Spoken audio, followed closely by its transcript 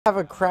Have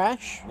a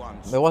crash.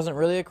 It wasn't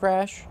really a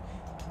crash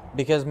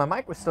because my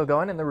mic was still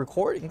going and the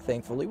recording,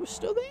 thankfully, was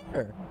still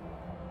there.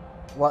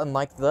 Well,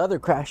 unlike the other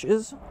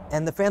crashes,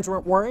 and the fans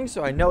weren't worrying,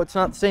 so I know it's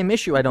not the same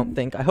issue. I don't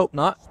think. I hope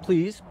not.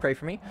 Please pray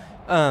for me.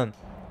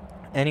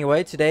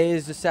 Anyway, today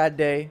is a sad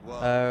day.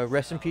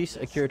 Rest in peace,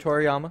 Akira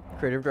Toriyama,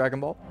 creator of Dragon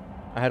Ball.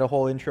 I had a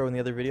whole intro in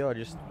the other video.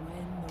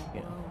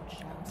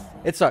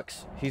 It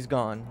sucks. He's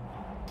gone.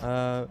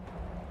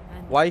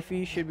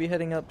 Wifey should be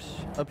heading up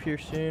here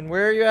soon.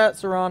 Where are you at,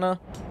 Serana?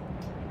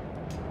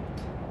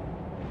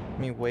 Let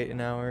me wait an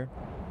hour.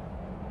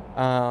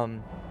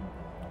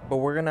 But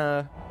we're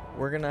gonna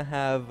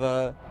have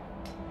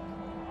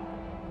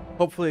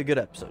hopefully a good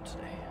episode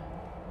today.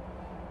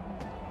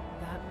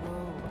 That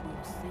road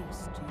will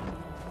cease to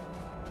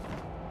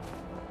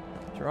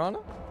you.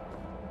 Serana?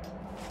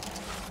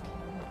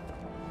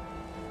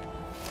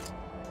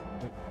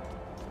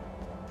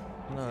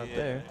 Not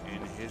there.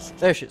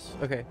 There she is.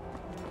 Okay.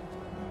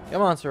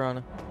 Come on,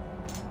 Serana.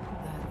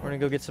 We're gonna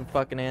go get some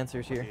fucking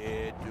answers here.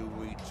 Here do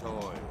we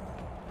toil.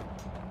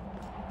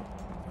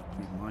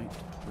 We might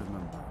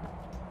remember.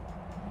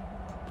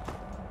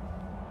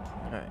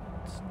 Alright.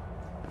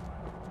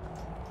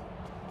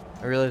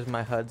 I realize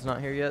my HUD's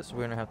not here yet, so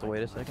we're gonna have to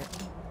wait a second.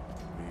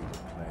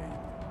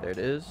 There it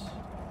is.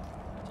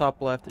 Top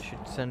left, it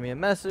should send me a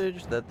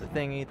message that the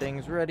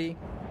thing's ready.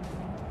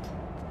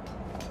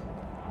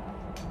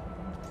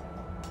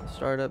 The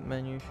startup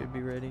menu should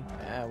be ready.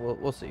 Yeah,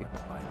 we'll see.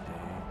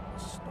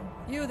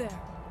 You there.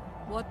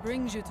 What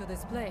brings you to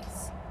this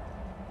place?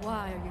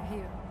 Why are you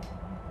here?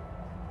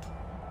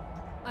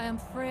 I am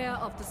Freya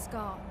of the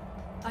Scar.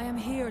 I am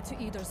here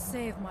to either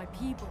save my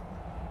people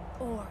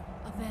or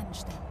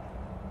avenge them.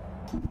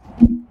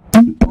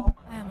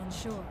 I am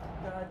unsure.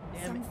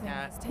 Something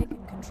has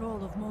taken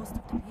control of most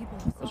of the people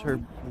of That was her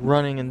Solheim.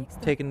 running and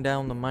taking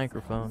down the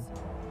microphone.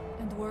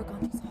 And work on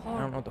these I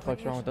don't know what the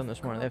fuck's wrong with them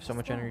this morning. They have so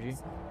much energy.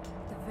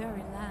 The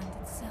very land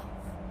itself.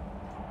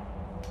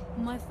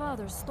 My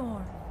father,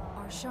 Storm,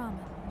 our shaman,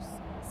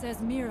 says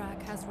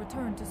Miraak has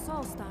returned to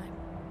Solstheim,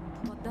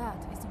 but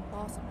that is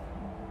impossible.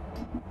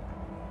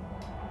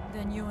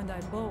 Then you and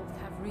I both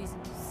have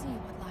reason to see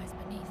what lies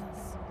beneath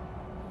us.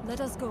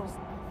 Let us go.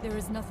 There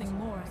is nothing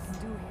more I can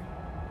do here.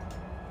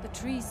 The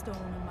tree stone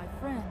and my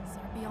friends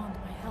are beyond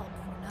my help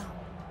for now.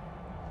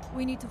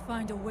 We need to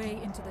find a way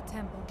into the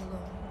temple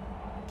below.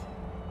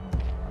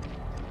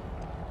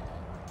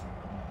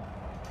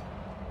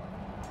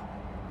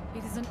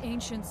 It is an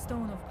ancient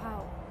stone of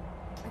power,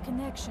 a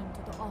connection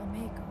to the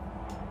All-Maker.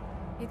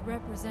 It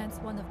represents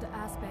one of the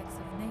aspects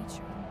of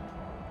nature,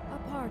 a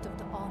part of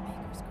the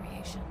All-Maker's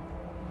creation.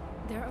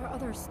 There are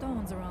other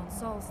stones around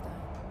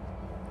Solstheim.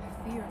 I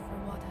fear for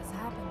what has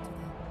happened to them.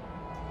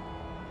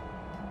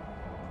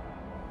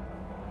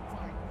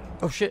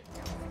 Oh shit.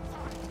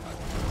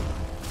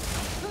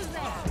 Who's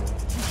there?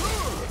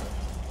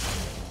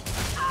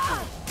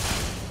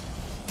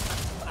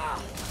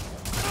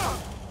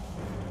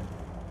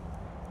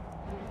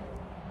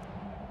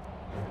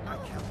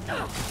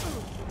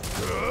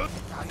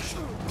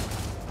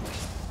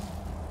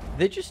 Did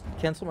they just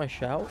cancel my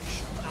shout?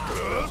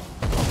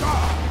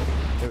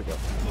 There we go.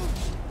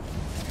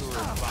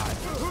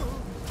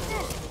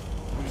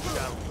 We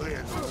shall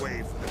clear the way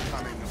for the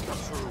coming of the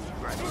true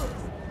dragon.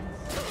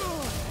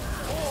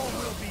 All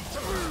will be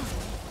true.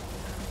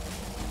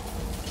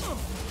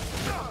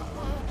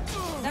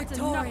 That's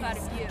enough out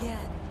of you.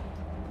 Again.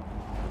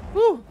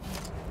 Woo!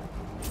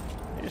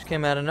 They just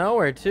came out of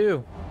nowhere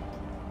too.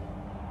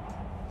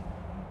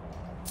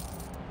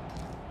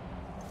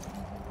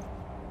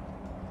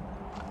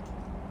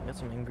 Got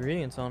some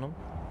ingredients on them.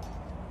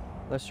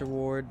 Lesser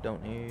ward,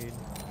 don't need.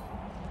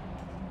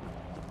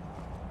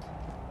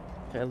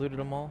 Okay, I looted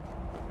them all,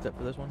 except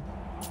for this one.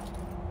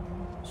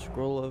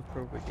 Scroll of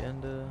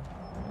propaganda,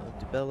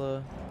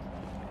 Dibella.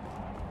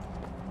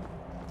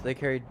 They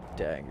carry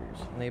daggers,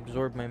 and they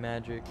absorb my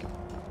magic.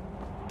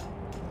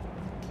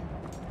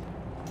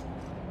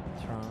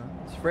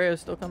 Is Freya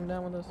still coming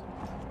down with us?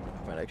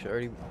 Might actually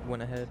already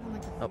went ahead. I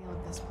like the feel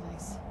of this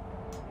place.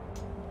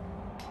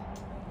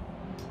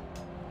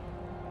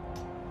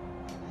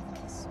 I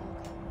thought the soul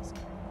code was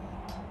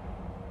creepy.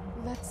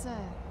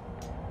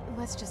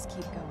 Let's just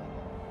keep going.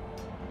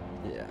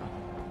 Yeah.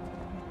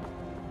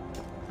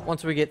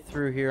 Once we get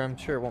through here, I'm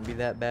sure it won't be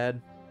that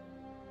bad.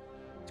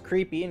 It's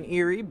creepy and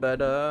eerie, but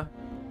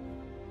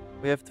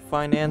we have to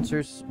find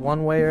answers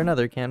one way or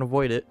another. Can't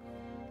avoid it.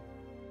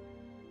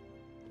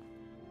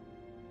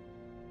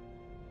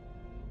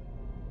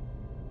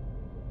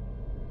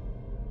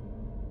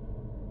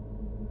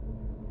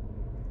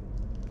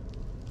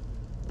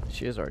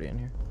 She is already in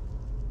here.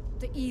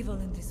 The evil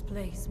in this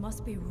place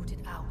must be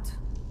rooted out.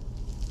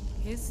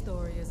 His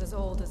story is as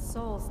old as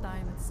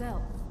Solstheim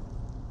itself.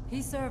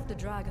 He served the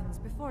dragons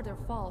before their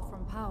fall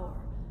from power,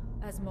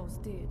 as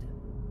most did.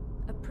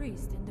 A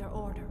priest in their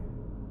order.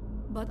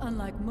 But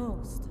unlike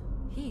most,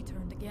 he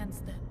turned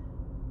against them.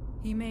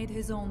 He made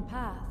his own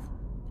path,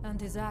 and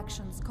his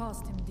actions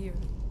cost him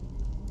dearly.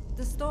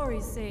 The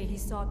stories say he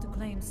sought to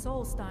claim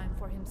Solstheim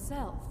for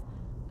himself,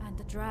 and and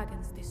the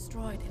dragons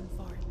destroyed him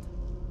for it.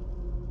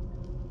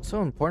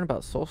 So important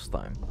about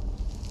Solstheim.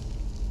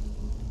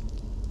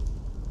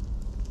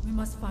 We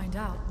must find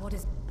out what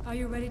is... Are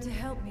you ready to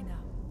help me now?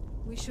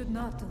 We should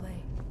not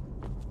delay.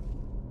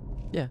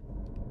 Yeah.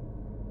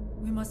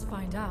 We must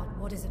find out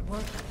what is at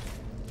work.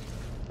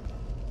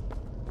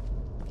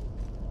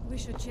 We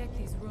should check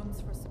these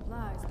rooms for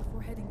supplies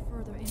before heading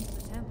further into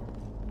the temple.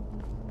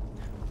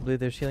 I believe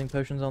there's healing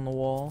potions on the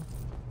wall.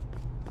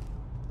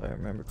 If I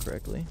remember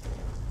correctly.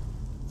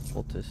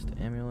 Cultist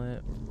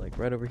amulet, like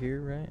right over here,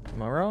 right?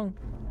 Am I wrong?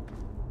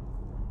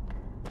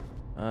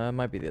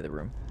 Might be the other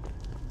room.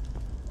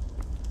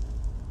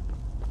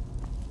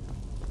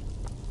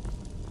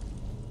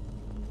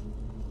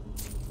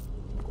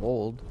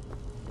 Gold.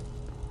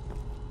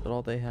 Is that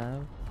all they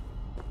have?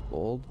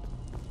 Gold.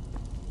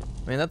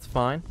 I mean, that's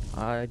fine.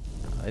 I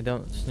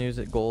don't snooze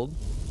at gold.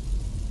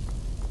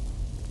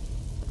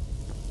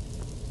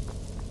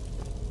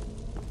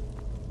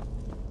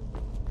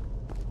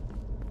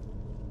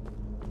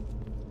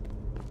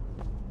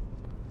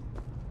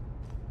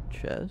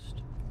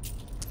 Chest.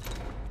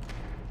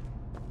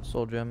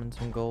 Soul gem and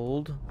some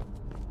gold.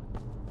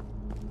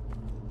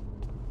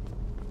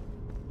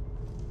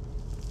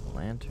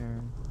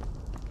 Lantern.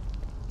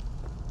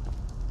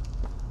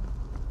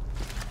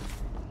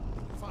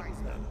 Who's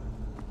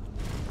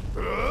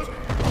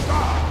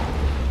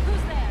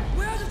there?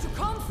 Where did you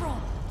come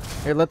from?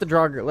 Here, let the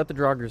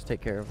Draugrs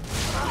take care of it.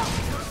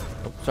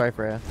 Oh, sorry,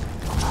 Freya.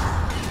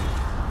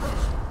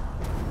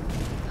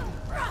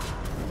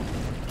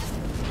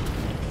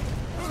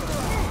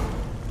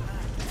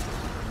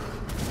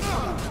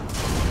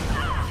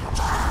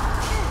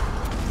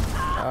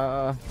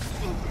 I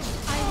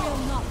will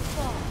not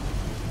fall.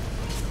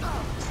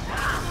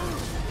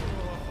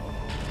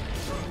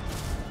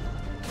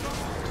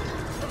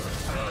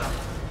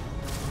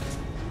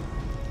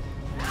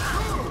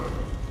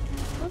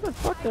 Where the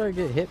fuck did I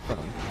get hit from?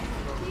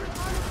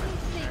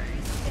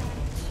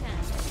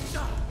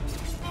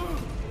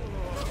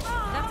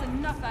 That's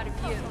enough out of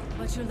you.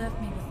 But you left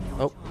me with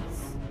no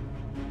choice.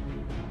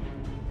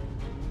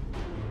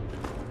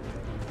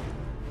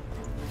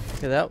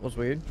 Okay, that was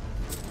weird.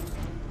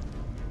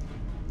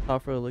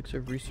 Offer elixir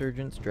of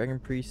resurgence, dragon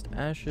priest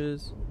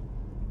ashes,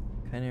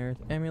 Chimera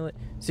amulet.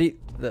 See,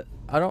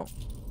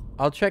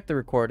 I'll check the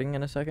recording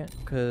in a second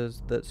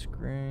because the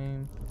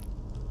screen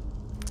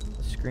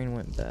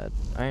went bad.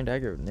 Iron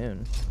dagger of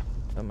noon.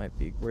 That might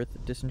be worth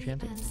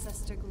disenchanting. The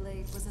ancestor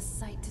glade was a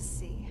sight to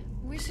see.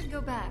 We should go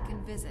back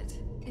and visit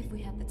if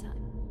we have the time.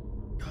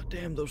 God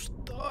damn those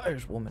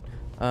thighs, woman.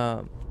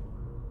 Let's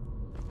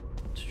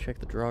check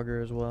the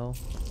Draugr as well.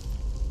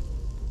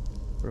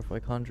 Butterfly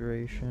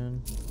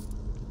conjuration.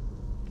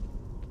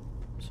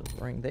 So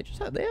ring. They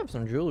have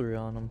some jewelry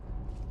on them.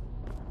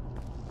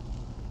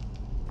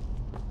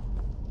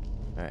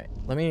 All right,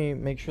 let me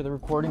make sure the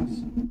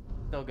recording's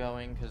still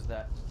going because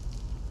that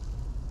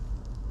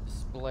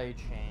display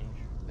change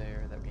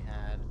there that we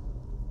had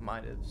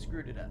might have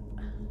screwed it up.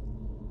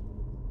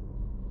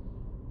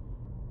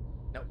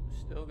 Nope,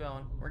 still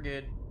going. We're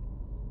good.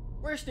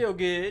 We're still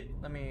good.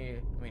 Let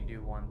me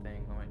do one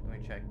thing. Let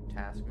me check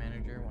task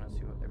manager. I want to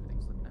see what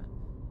everything's looking at.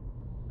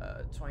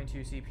 22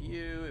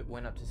 CPU, it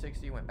went up to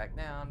 60, went back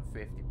down,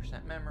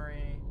 50%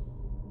 memory.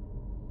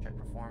 Check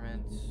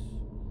performance.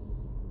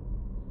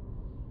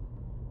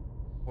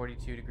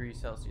 42 degrees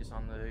Celsius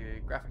on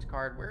the graphics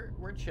card.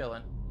 We're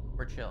chilling.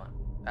 We're chilling.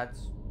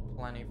 That's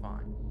plenty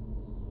fine.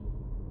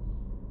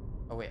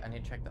 Oh wait, I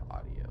need to check the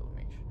audio. Let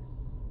me make sure.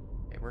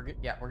 Okay, we're good.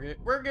 Yeah, we're good.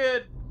 We're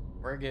good.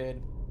 We're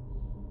good.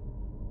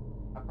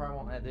 I probably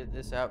won't edit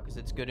this out because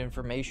it's good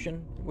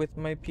information with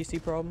my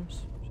PC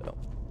problems. So.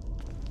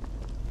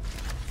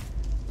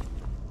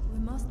 We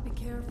must be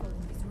careful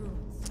in these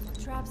rooms.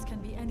 Traps can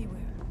be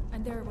anywhere,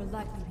 and there will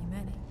likely be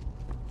many.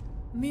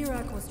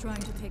 Miraak was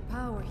trying to take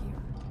power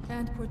here,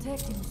 and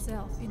protect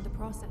himself in the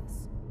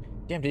process.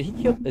 Damn, did he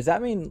kill? Does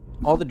that mean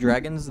all the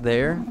dragons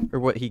there, or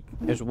what he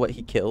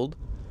killed?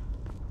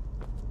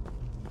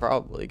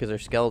 Probably, because they're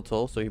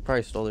skeletal, so he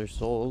probably stole their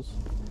souls.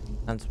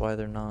 That's why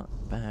they're not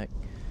back.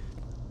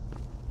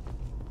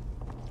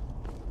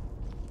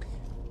 Okay.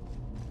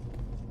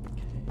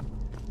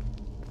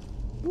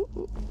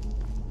 Ooh.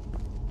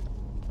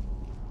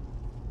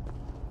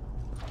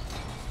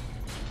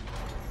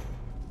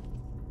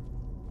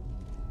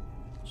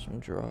 Some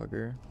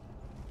Draugr.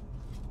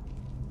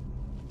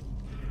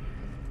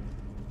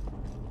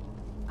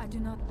 I do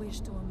not wish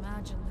to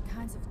imagine the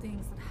kinds of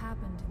things that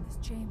happened in this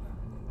chamber.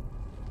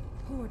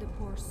 Who are the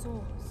poor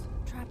souls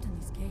trapped in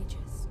these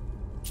cages?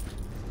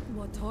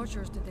 What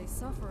tortures did they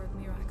suffer at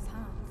Miraak's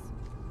hands?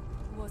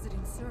 Was it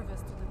in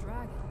service to the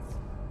dragons,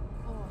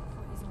 or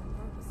for his own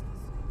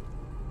purposes?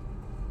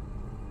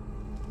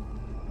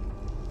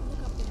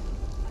 Look up there.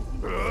 I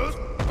think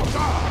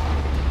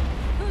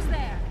Who's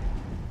there?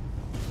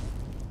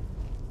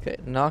 Okay,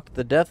 knock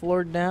the Death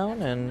Lord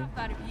down and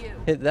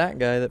hit that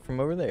guy that from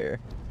over there.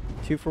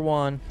 2 for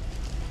 1.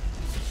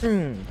 All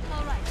right,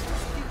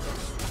 let's do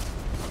this.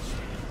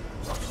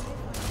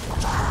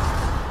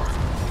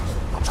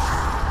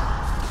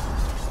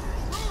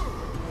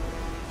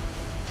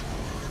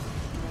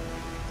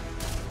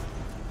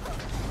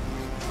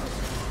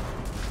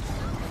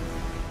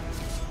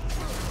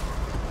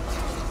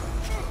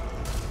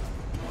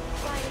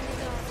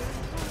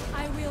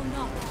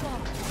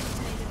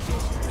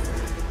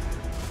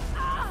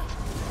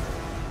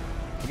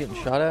 You getting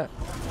shot at?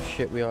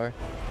 Shit, we are.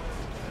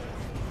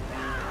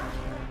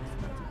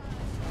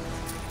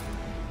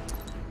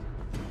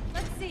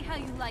 Let's see how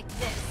you like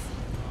this.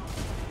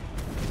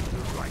 The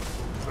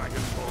rightful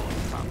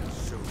Dragonborn comes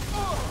soon.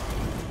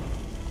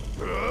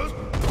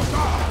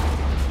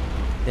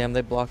 Damn,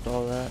 they blocked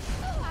all that.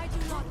 I do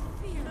not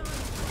fear.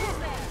 Who's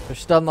there? They're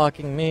stun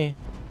locking me.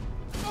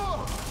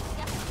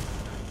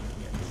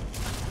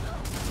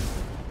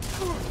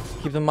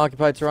 Keep them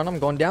occupied, Saran. I'm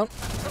going down.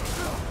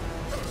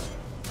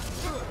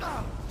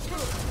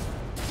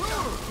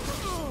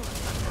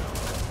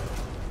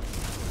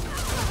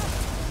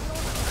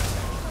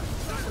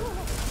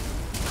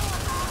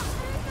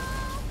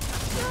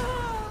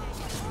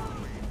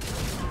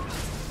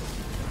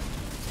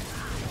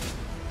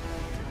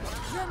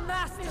 Your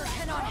master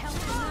cannot help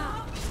you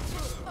now.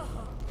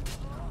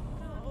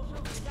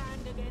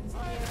 Stand against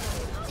you.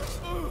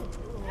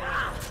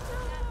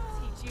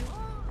 Teach you.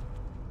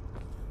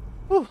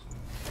 Whew.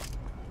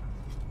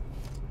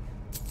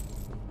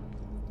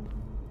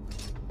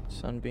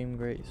 Sunbeam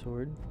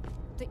Greatsword.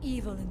 The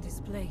evil in this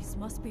place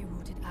must be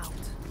rooted out.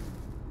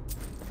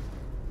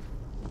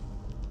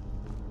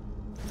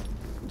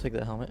 I'll take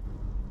that helmet.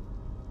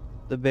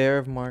 The Bear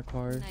of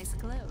Marquard. Nice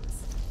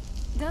clothes.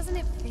 Doesn't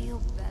it feel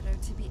better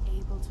to be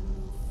able to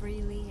move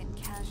freely and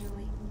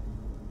casually?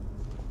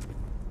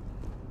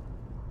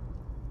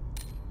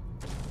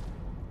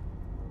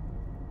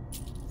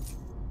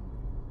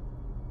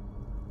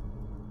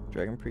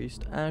 Dragon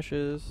Priest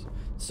Ashes.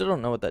 Still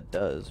don't know what that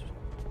does.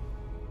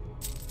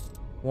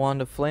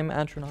 Wand of Flame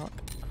Atronach.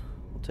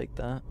 We'll take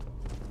that.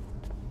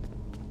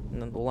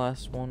 And then the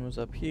last one was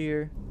up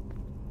here.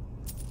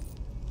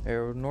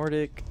 Arrow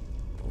Nordic.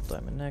 Gold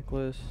Diamond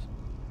Necklace.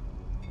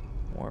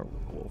 More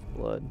Wolf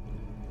Blood.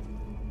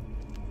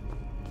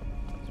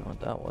 Don't know what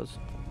that was.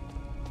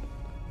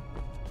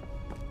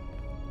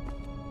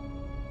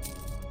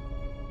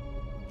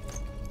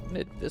 When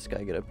did this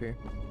guy get up here?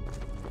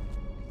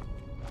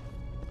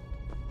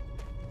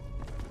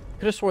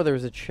 Could have swore there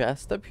was a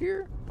chest up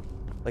here,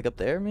 like up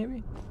there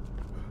maybe.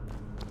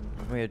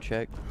 Let me go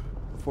check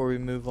before we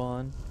move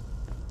on.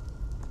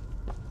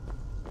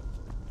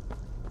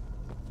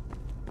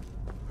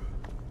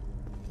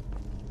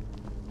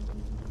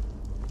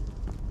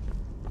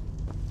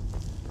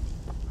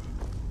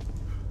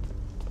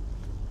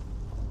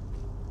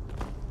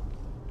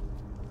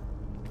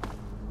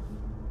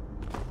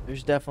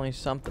 There's definitely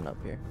something up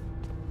here.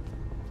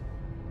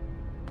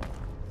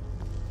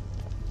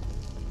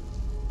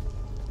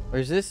 Or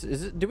is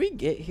it, do we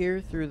get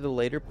here through the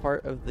later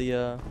part of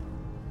the,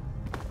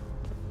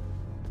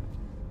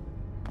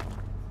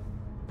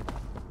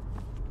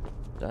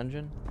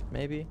 dungeon,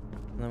 maybe?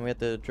 And then we have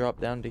to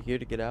drop down to here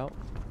to get out?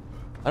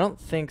 I don't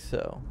think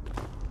so.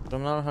 But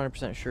I'm not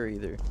 100% sure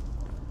either.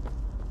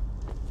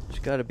 There's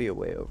gotta be a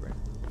way over.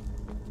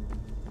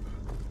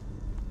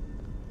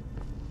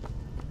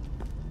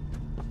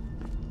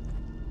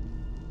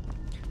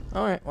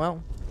 Alright,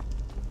 well.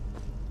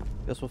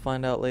 Guess we'll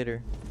find out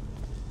later.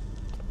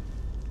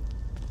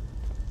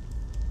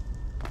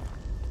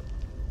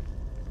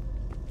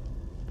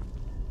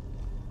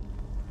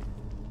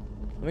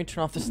 Let me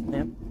turn off this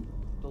lamp.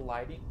 The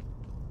lighting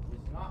is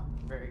not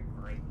very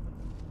great.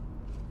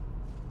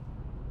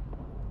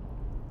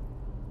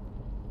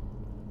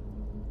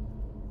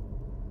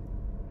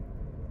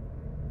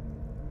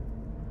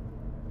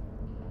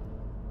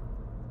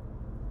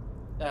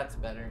 That's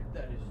better.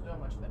 That is so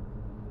much better.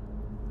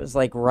 It's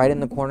like right in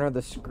the corner of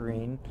the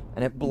screen,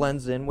 and it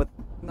blends in with,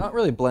 not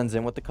really blends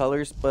in with the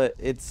colors, but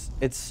it's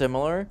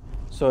similar,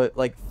 so it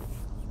like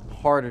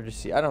harder to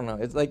see. I don't know.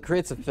 It's like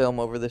creates a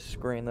film over the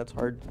screen that's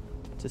hard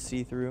to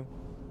see through.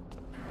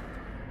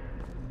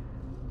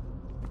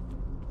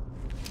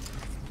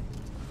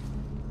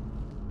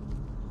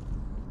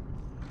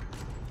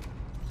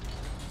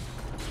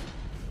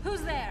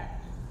 Who's there?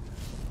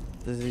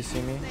 Does he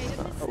see me?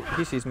 Oh,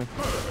 he sees me.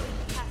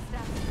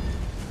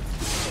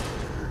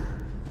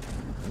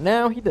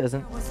 No, he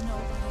doesn't. There was no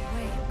other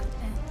way it could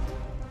end.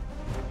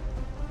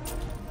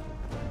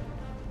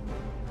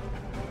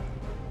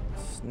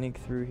 Sneak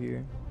through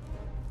here.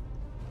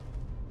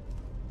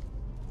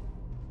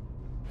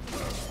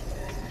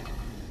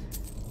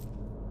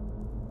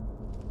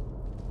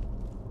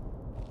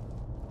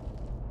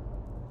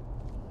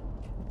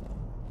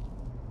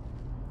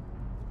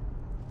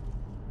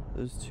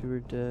 Those two are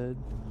dead.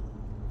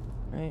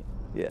 Right?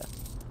 Yeah.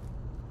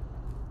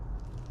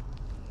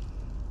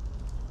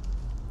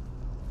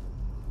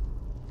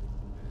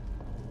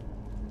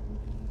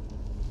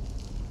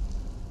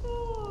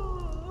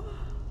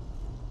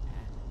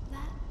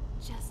 That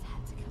just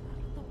had to come out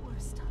at the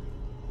worst time.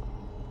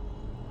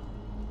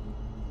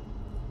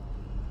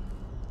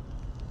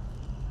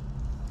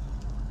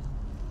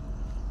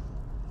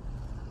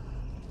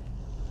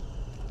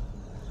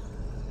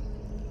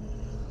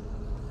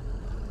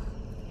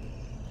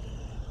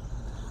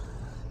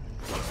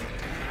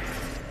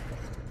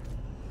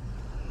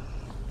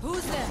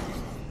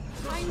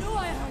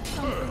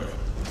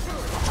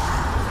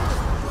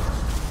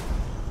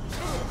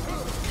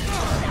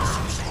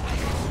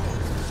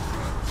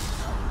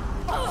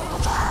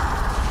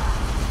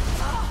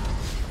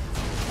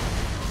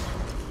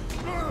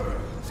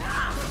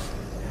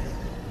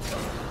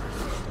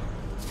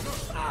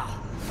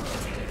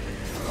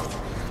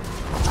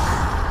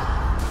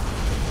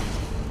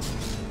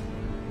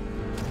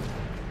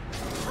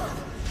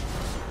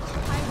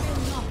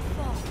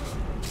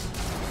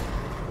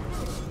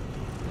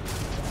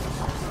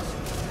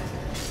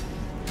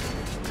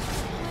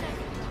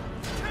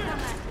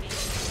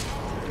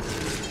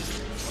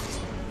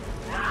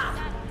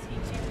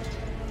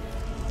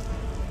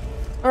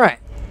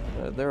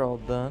 Alright, they're all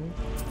done.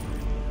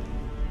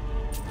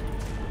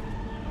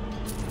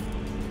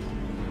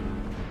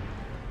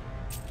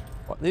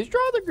 These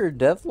Draugr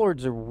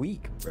Deathlords are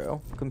weak,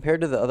 bro,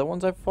 compared to the other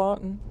ones I've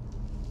fought.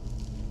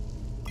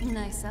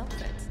 Nice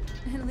outfit.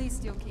 At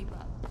least you'll keep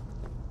up.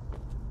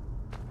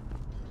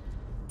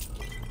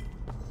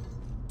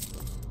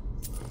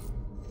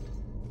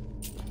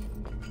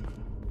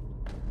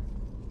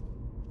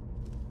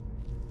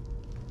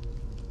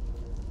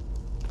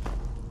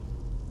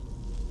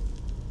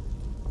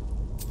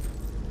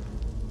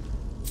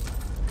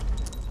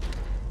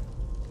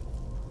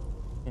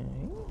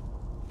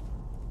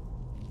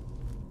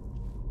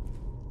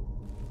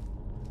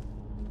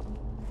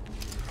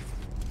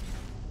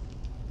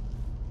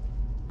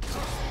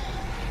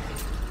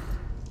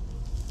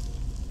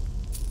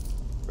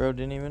 Bro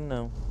didn't even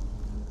know.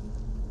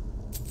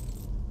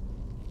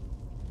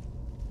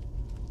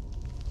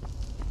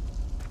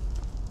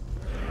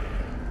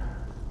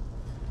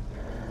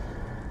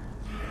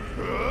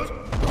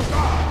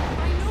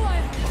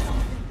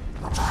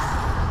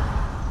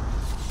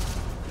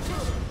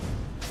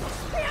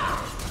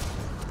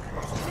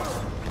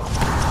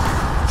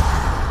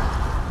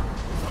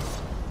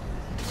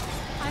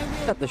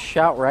 Got the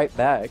shout right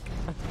back.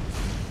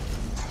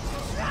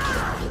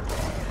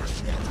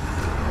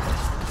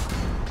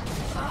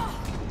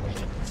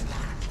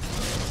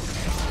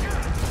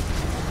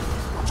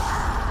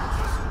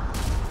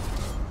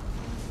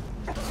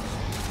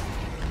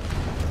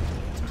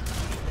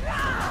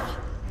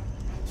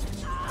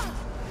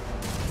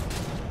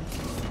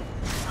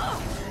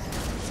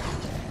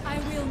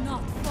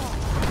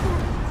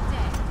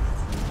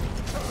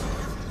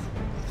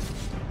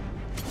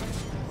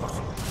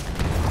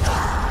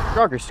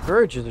 Draugr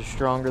Scourges are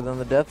stronger than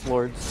the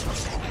Deathlords.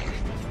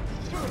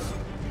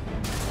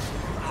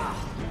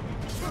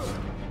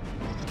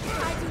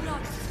 I do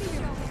not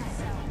fear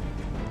myself.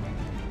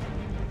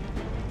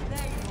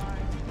 There you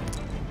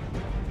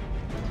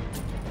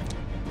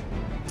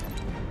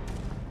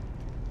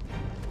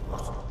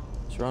are.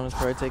 Serrano's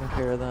probably taking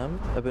care of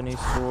them. Ebony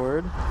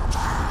Sword.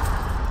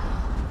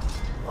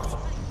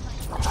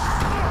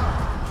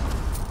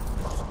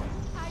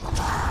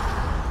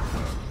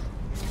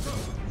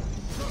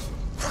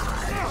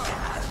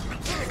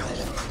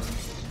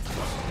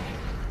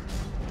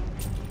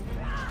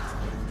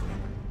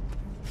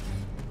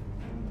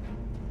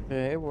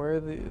 Okay, where are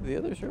the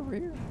others over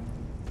here?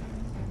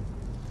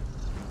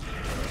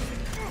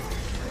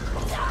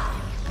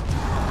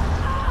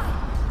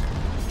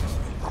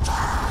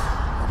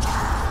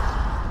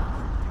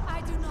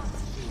 I do not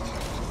fear.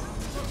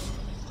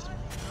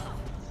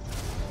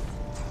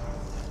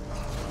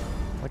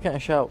 Why can't I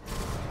shout?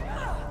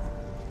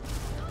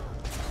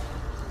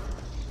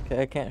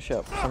 Okay, I can't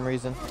shout for some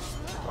reason.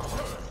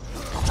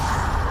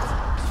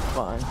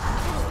 Fine.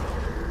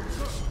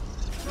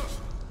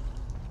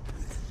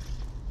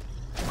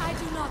 I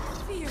do not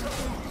fear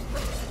death.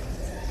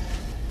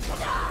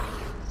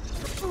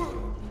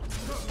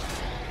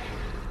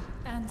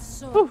 And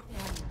so it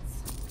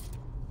ends.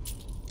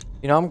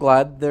 You know, I'm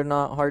glad they're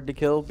not hard to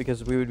kill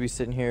because we would be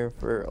sitting here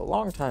for a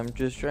long time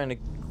just trying to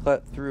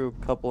cut through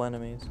a couple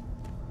enemies.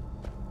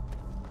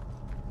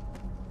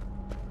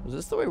 Was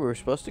this the way we were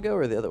supposed to go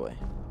or the other way?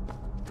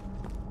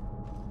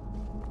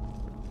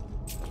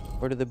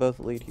 Where did they both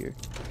lead here?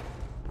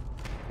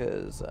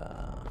 Because,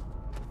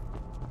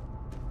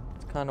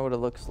 it's kind of what it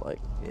looks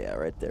like. Yeah,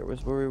 right there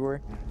was where we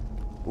were.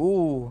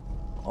 Ooh,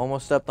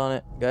 almost stepped on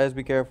it. Guys,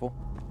 be careful.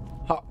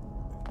 Ha!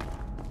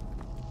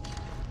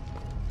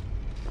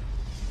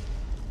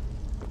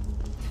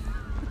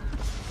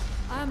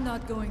 I'm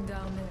not going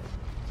down there.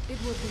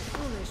 It would be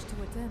foolish to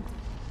attempt it.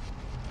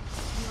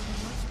 You have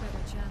a much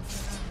better chance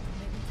than I to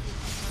make it through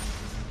the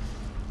fight.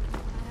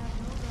 I have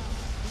no doubt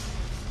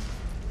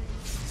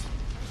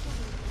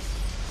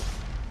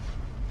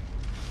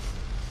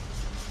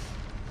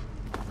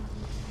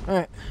that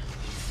Alright.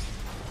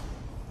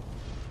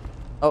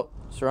 Oh,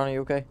 Serrano,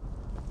 you okay?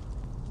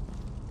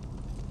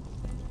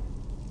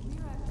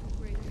 Miraak took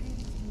great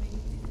pains to make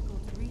it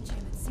difficult to reach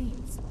him, it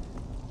seems.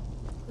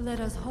 Let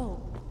us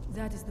hope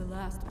that is the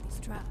last of these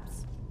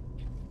traps.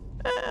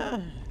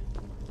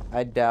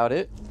 I doubt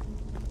it.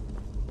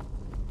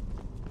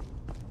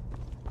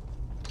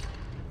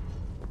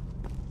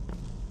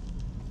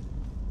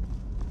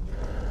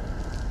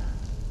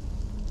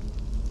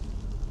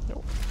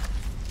 Nope.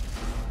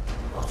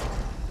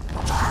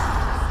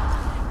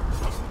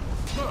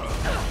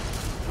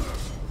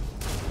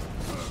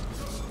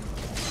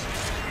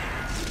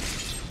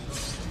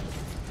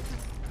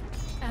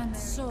 And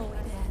so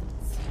it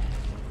ends.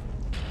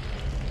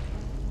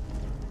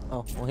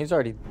 Oh, well, he's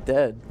already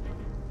dead.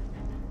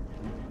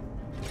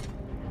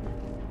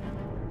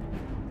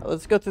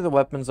 Let's go through the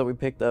weapons that we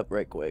picked up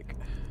right quick.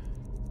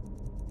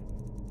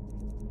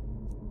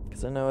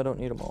 Because I know I don't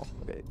need them all.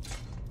 Okay.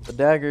 The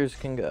daggers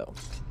can go.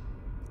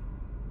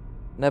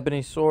 An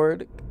ebony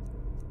sword.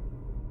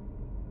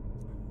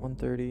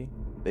 130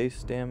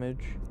 base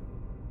damage.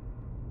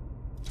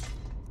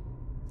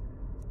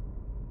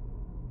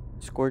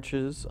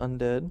 Scorches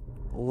undead.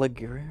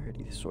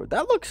 Legarity sword.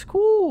 That looks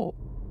cool.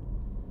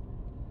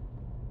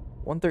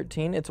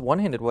 113. It's a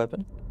one-handed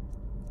weapon.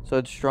 So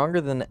it's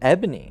stronger than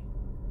ebony.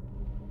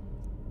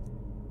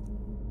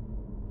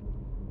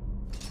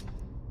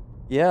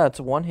 Yeah, it's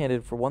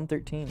one-handed for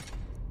 113.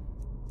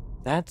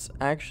 That's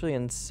actually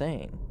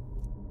insane.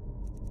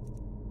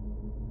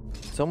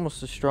 It's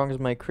almost as strong as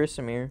my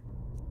Chrysamere.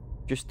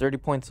 Just 30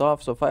 points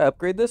off. So if I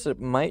upgrade this, it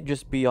might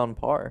just be on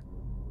par.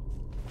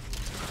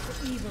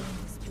 The evil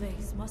in this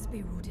place must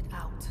be rooted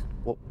out.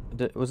 Well,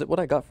 was it what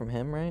I got from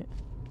him, right?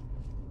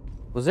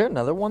 Was there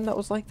another one that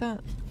was like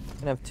that? I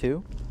can have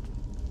two.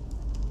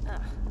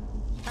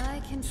 I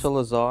can.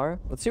 Salazar.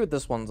 Let's see what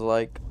this one's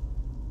like.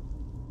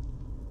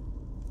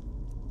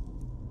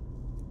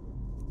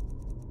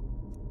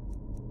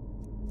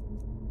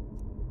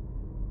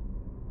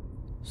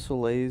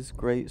 Soleil's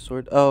great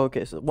sword. Oh,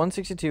 okay. So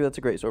 162. That's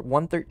a great sword.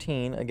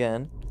 113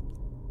 again.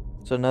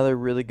 So another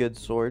really good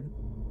sword.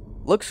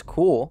 Looks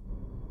cool.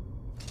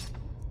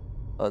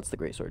 Oh, that's the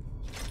great sword.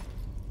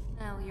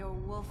 Now your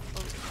wolf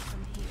over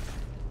from here.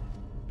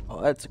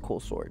 Oh, that's a cool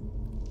sword.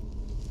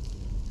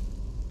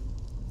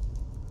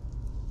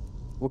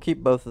 We'll keep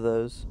both of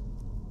those.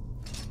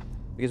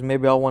 Because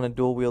maybe I'll want to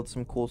dual wield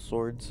some cool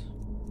swords.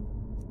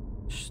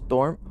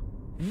 Storm?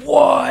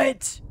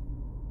 What?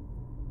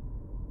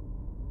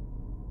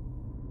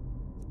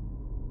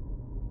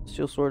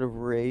 Steel Sword of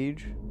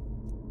Rage.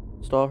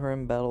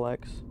 Stalhrim Battle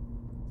Axe.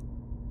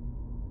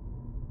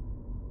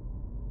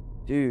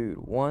 Dude,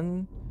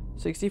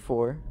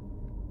 164.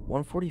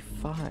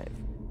 145.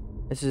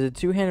 This is a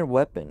two-handed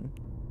weapon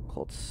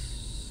called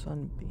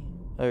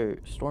Sunbeam. Or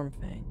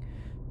Stormfang.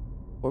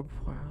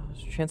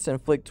 Chance to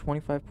inflict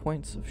 25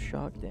 points of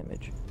shock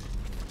damage.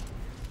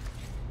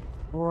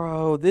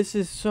 Bro, this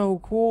is so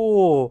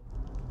cool.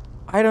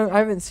 I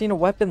haven't seen a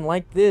weapon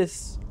like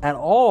this at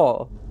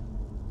all.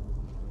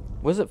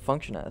 What does it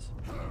function as?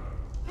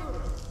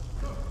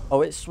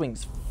 Oh, it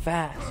swings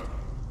fast.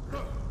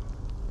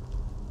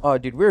 Oh,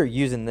 dude, we're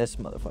using this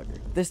motherfucker.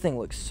 This thing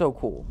looks so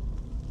cool.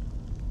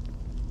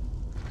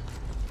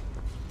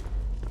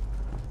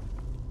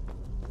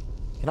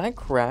 Can I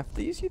craft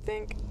these, you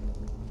think?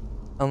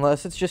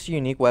 Unless it's just a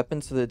unique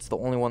weapon, so that it's the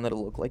only one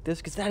that'll look like this.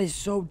 Because that is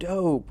so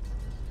dope.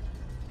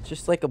 It's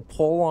just like a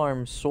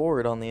polearm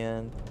sword on the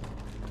end.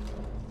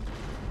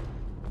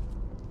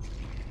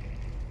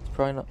 It's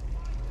probably not...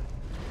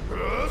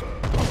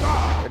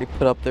 Already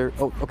put up there.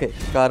 Oh, okay.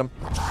 Got him.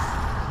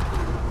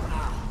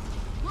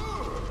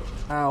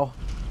 Ow.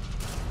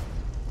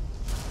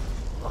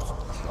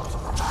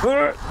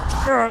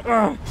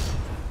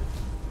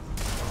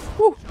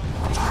 Woo.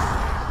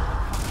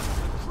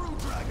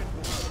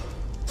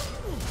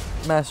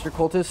 Master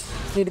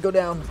cultists need to go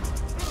down.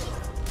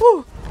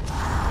 Woo.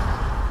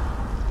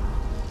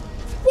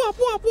 Whoop,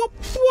 whoop, whoop,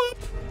 whoop.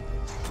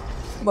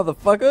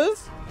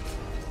 Motherfuckers.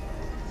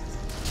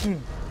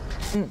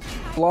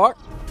 Block.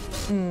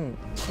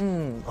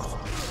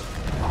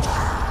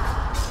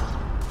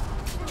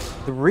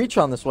 The reach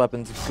on this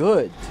weapon's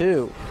good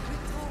too.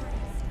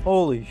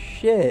 Holy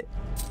shit.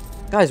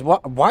 Guys,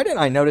 why didn't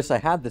I notice I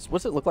had this?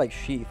 What's it look like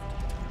sheathed?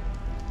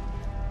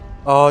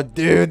 Oh,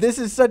 dude, this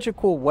is such a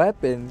cool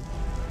weapon.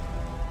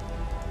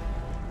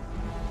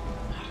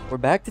 We're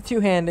back to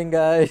two-handing,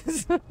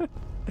 guys.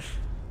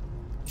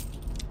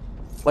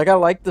 Like, I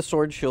like the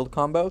sword shield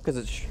combo because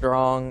it's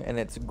strong and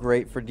it's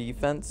great for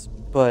defense,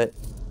 but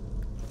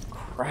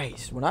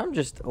Christ, when I'm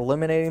just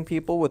eliminating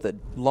people with a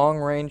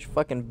long-range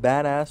fucking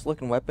badass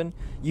looking weapon,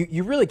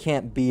 you really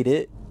can't beat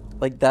it.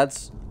 Like,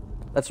 that's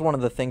one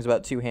of the things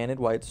about two-handed,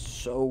 why it's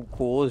so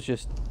cool, is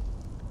just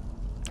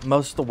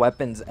most of the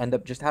weapons end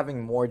up just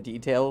having more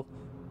detail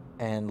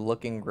and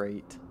looking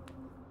great.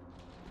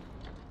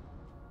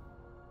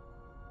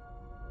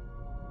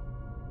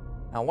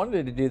 I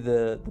wanted to do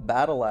the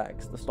battle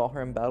axe, the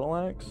Stalhrim battle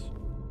axe,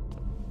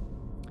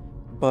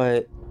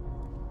 but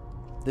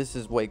this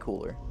is way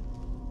cooler.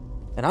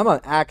 And I'm an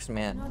axe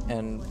man,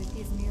 and what it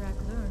is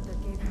Miraak learned that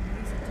gave him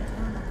reason to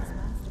turn on his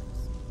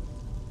masters.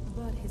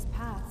 But his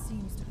path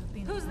seems to have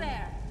been. Who's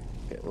there?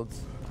 Okay,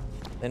 let's.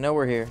 They know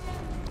we're here.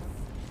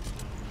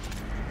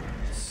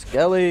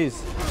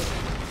 Skellies.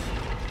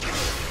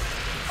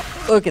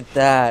 Look at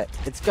that.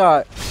 It's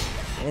got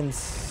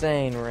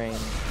insane range.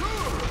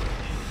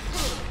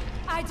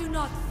 I do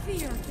not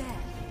fear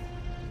death.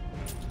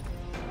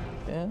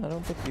 Yeah, I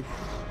don't think you.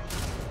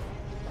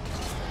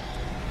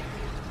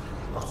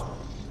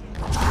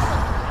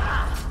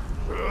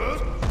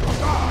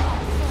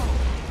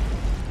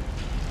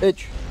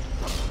 Bitch.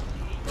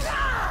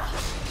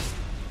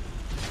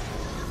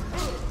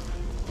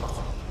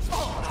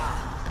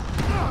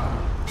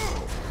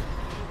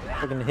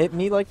 Fucking hit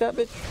me like that,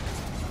 bitch.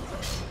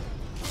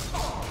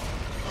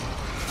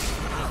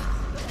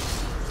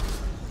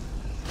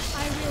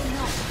 I will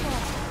not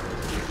fall.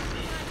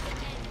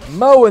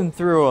 Mowing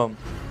through them.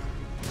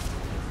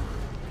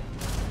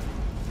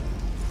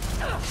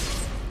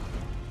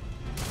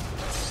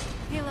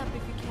 Heal up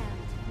if you can.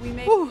 We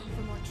may Whew. be in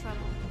for more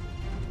trouble.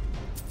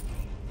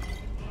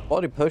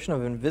 Quality potion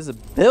of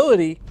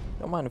invisibility.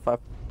 Don't mind if I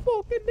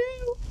fucking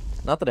do.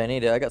 Not that I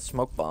need it. I got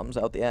smoke bombs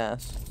out the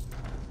ass.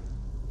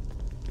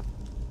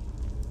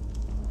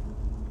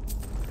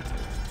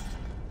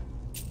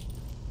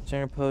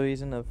 Turn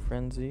poison of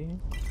frenzy.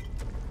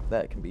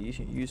 That can be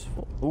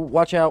useful. Ooh,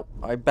 watch out!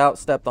 I about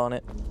stepped on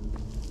it.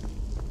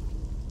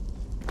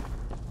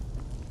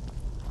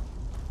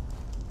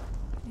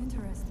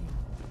 Interesting.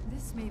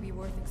 This may be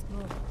worth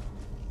exploring.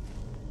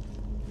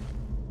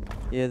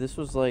 Yeah, this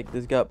was like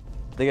they got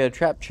a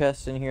trap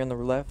chest in here on the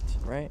left,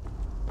 right?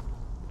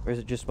 Or is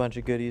it just a bunch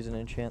of goodies and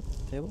enchant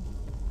table?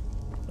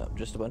 No,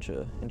 just a bunch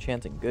of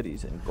enchanting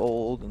goodies and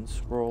gold and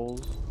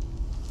scrolls.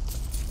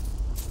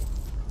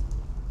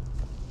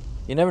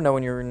 You never know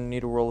when you're gonna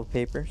need a roll of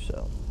paper,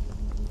 so.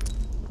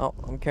 Oh,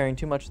 I'm carrying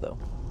too much though.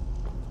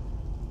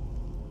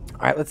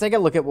 Alright, let's take a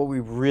look at what we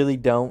really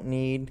don't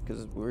need,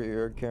 because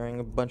we're carrying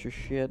a bunch of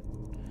shit.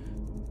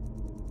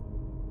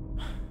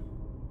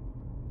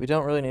 We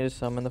don't really need to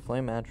summon the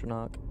Flame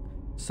Atronach.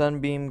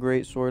 Sunbeam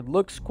Greatsword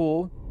looks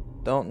cool.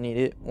 Don't need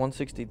it.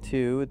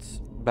 162.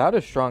 It's about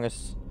as strong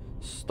as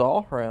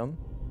Stalhrim.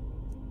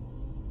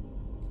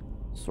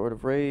 Sword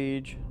of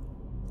Rage.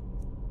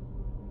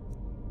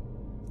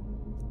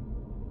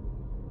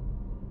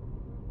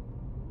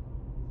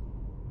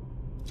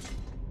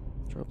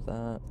 Drop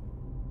that.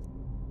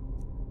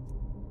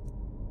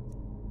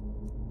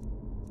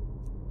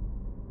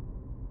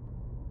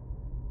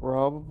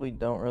 Probably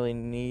don't really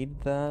need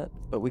that,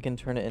 but we can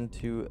turn it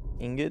into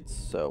ingots,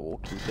 so we'll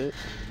keep it.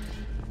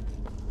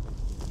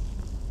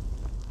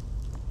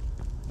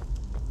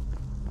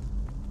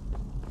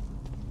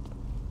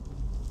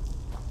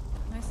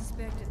 I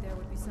suspected there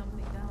would be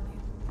something down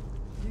here.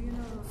 Do you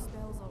know those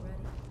spells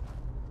already?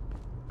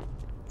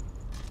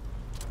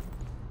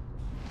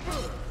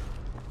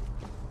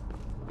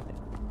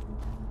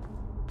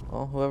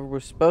 Well, whoever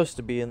was supposed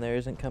to be in there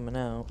isn't coming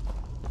out.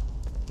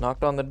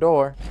 Knocked on the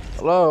door.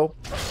 Hello?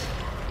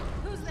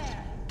 Who's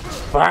there?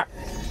 Bah!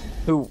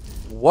 Who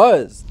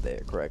was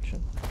there,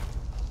 correction.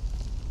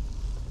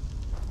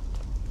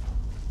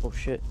 Oh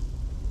shit.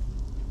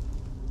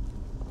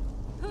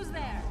 Who's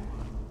there?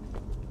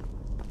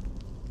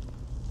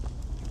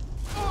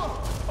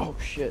 Oh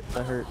shit,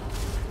 that hurt.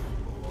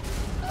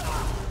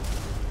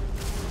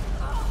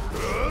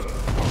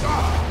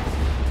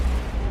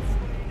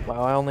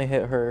 Wow, I only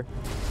hit her.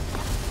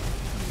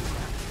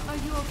 Are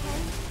you okay?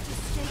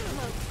 Just stay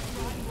close.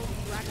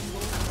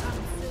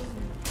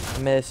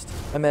 I missed.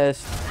 I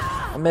missed.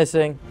 I'm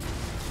missing.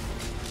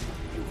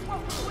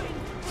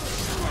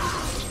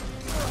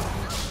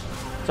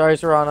 Sorry,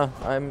 Serana.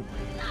 I'm...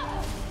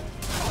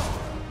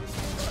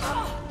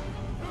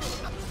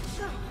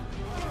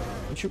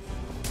 Shoot.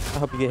 I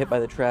hope you get hit by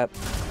the trap.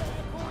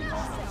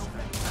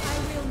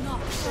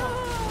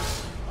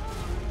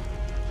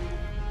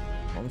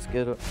 Let's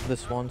get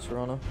this one,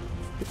 Serana.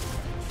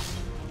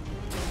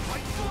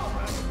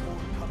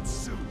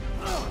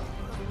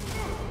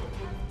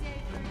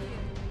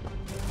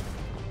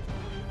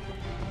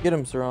 Get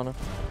him, Serana.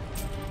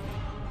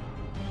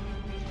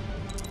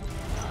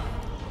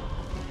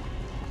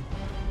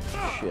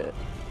 Shit.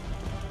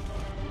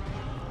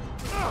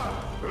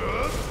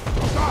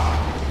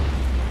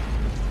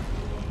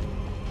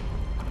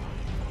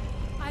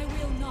 I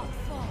will not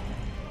fall.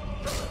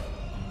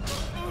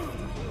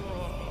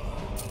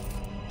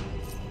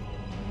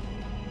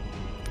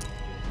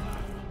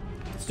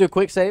 Let's do a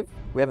quick save.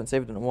 We haven't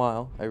saved in a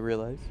while, I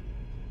realize.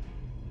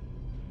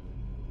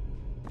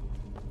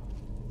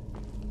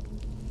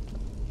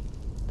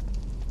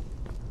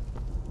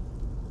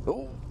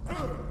 Oh,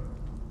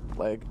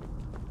 leg.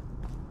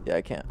 Yeah,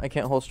 I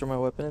can't holster my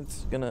weapon.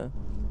 It's gonna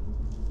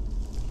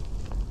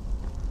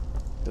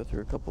go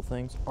through a couple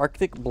things.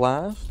 Arctic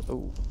Blast.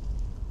 Oh.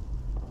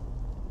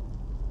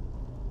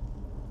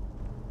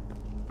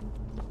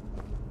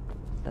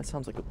 That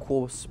sounds like a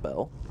cool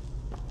spell.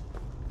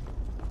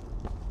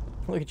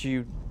 Look at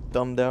you,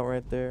 dumbed out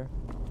right there.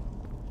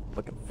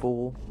 Looking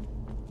fool.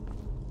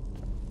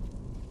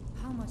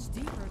 How much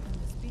deeper can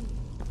this be?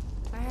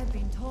 I had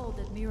been told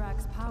that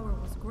Miraak's power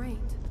was great,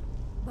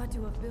 but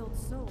to have built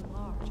so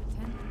large a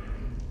temple,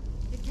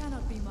 it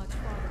cannot be much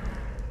farther now.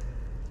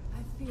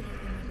 I feel it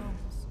in my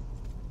bones.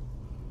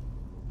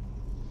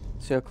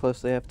 See how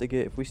close they have to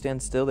get. If we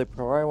stand still, they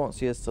probably won't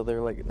see us till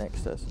they're like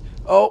next to us.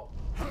 Oh!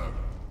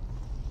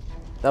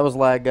 That was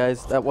lag,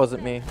 guys. That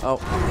wasn't me. Oh.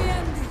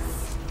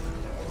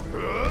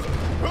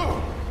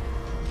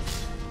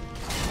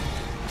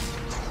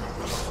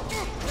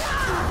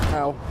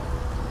 Ow.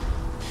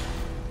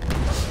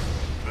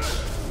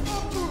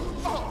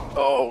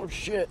 Oh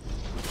shit.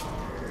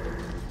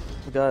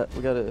 We got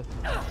a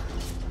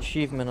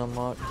achievement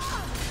unlocked.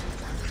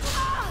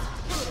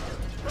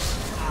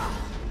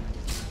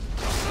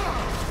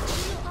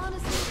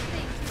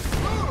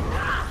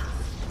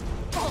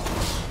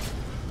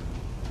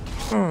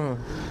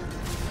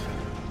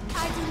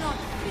 I do not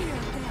fear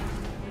death.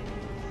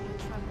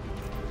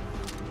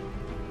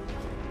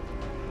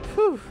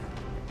 Whew.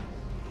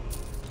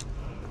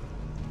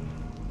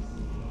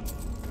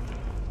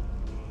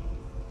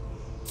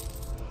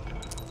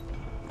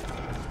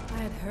 I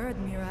had heard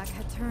Miraak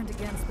had turned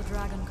against the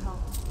dragon cult.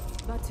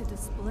 But to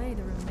display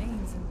the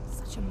remains in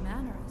such a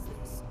manner as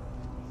this,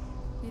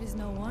 it is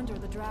no wonder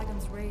the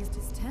dragons razed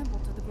his temple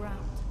to the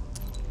ground.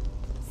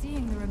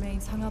 Seeing the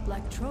remains hung up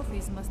like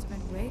trophies must have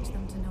enraged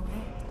them to no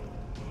end.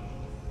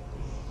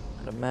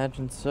 I'd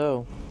imagine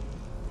so.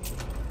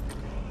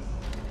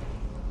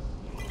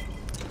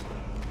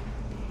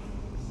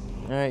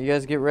 Alright, you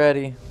guys get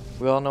ready.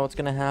 We all know what's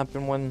gonna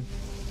happen when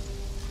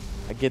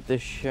I get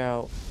this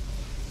shout.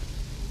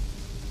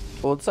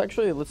 Well,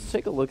 let's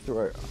take a look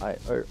through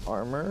our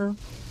armor.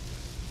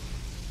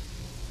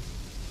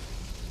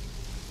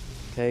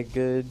 Okay,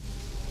 good.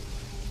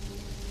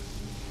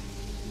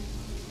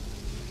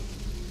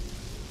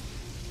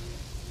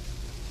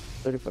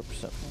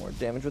 %35% more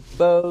damage with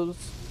bows.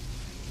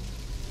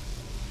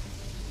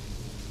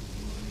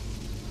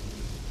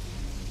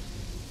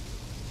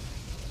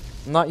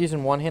 I'm not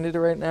using one-handed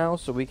right now,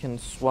 so we can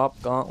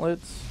swap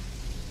gauntlets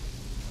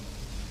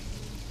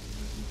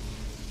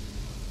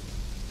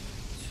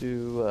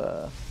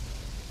to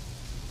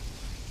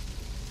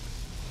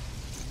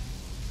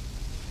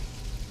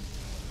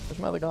where's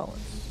my other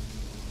gauntlets?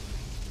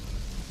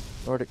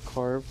 Nordic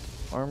carved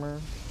armor.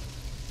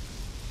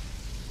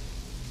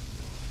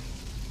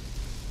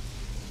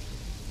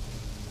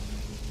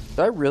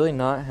 Do I really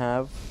not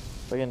have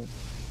fucking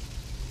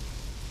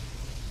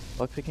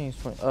lockpicking is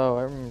 20? Oh,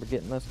 I remember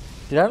getting this.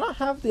 Did I not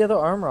have the other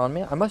armor on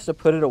me? I must have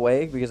put it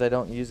away because I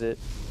don't use it.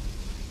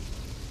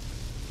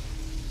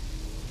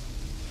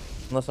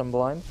 Unless I'm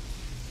blind.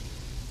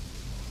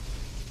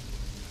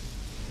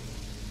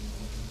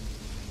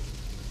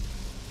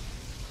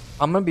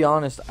 I'm gonna be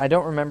honest, I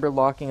don't remember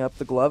locking up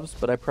the gloves,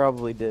 but I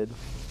probably did.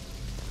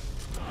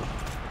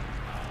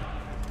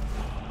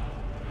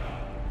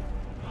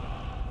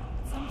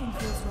 Something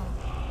feels wrong.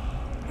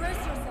 Brace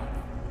yourself.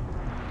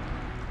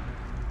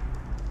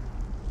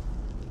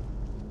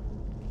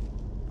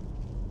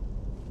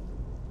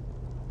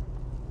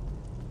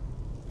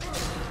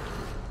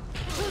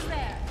 Who's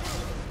there?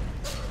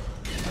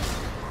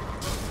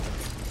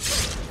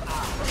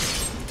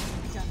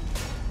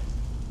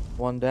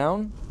 One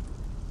down.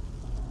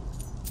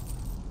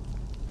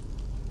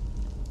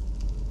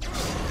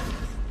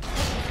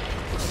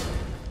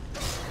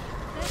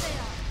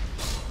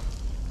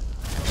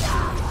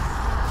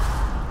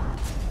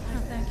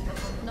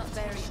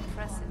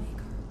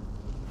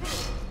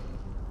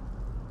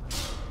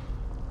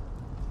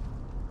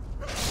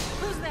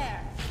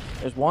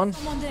 There's one.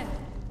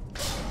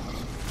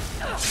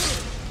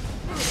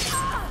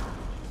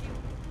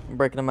 I'm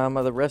breaking them out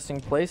of the resting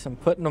place and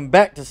putting them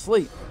back to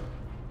sleep.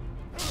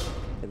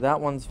 Okay,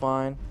 that one's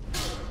fine.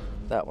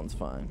 That one's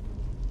fine.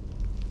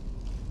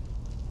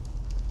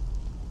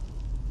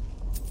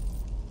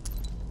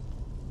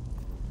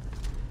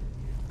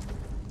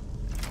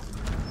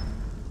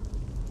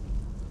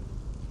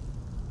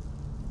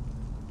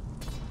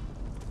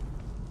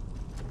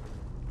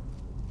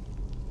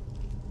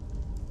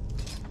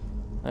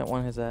 That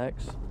one has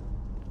axe.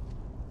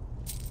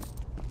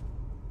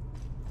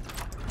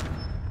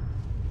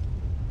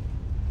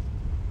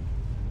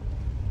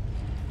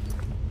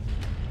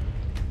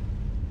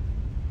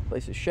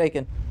 Place is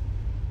shaking.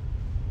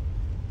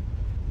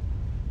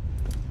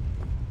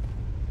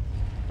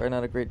 Probably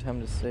not a great time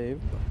to save.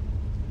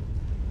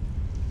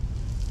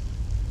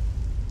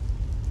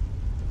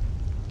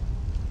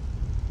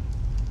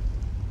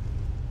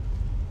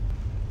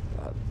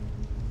 God.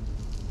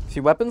 See,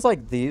 weapons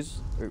like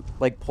these,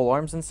 like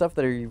polearms and stuff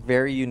that are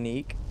very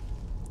unique,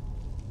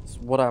 is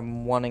what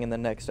I'm wanting in the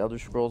next Elder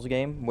Scrolls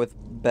game, with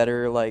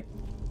better like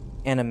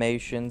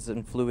animations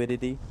and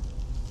fluidity.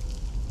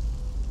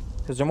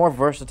 Because they're more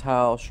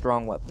versatile,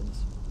 strong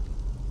weapons.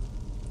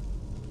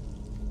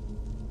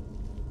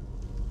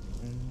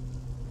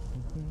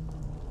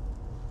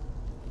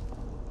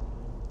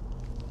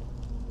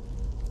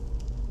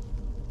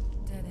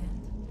 Dead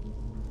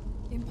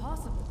end?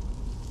 Impossible.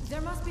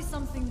 There must be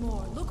something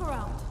more. Look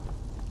around.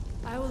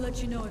 I will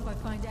let you know if I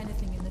find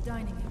anything in the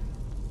dining area.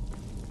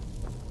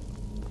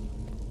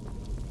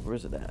 Where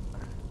is it at?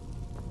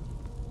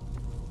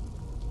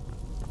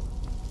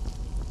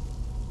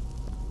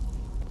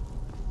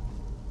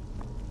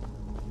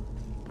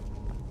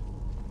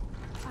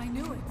 I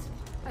knew it.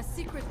 A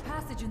secret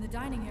passage in the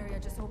dining area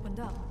just opened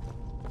up.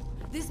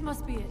 This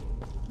must be it.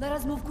 Let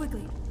us move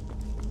quickly.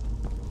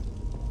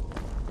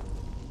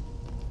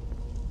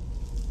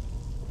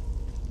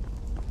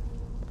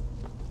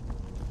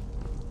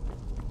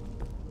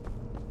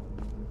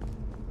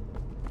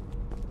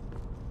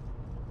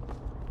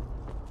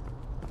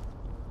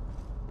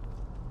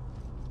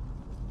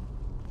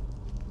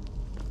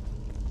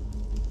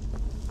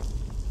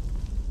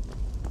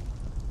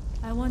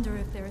 I wonder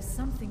if there is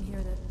something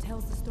here that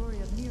tells the story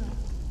of Miraak.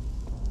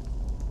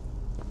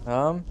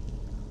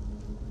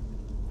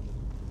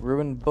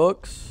 Ruined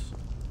books.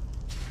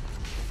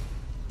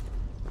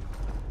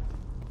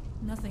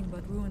 Nothing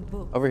but ruined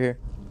books. Over here.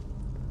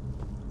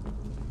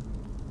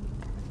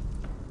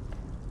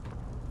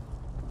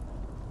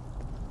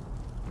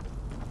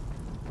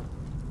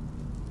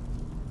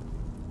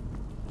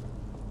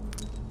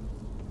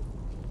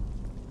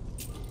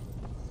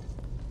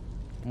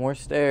 More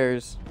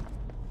stairs.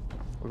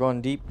 We're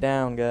going deep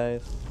down,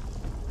 guys.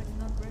 I do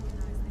not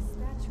recognize this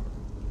statue.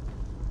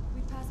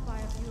 We passed by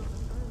a few of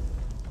them earlier.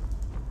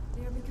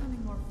 They are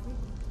becoming more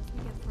frequent as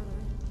we get further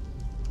in.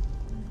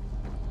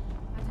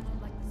 I do not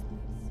like this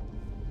place.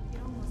 It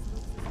almost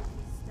looks as if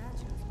these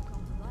statues will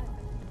come to life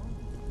at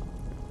any moment.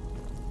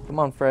 Come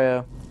on,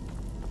 Freya.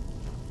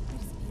 It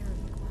is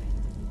eerily quiet.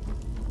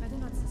 I do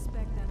not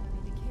suspect that will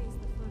be the case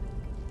the further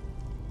we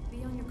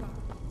go. Be on your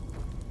guard.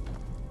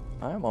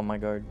 I am on my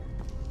guard.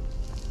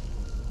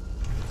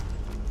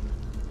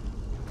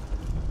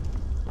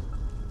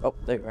 Oh,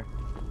 there you are.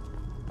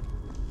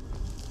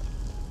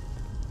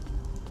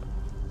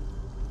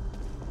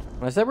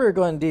 When I said we were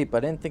going deep,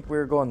 I didn't think we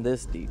were going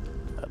this deep.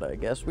 But I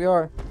guess we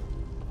are.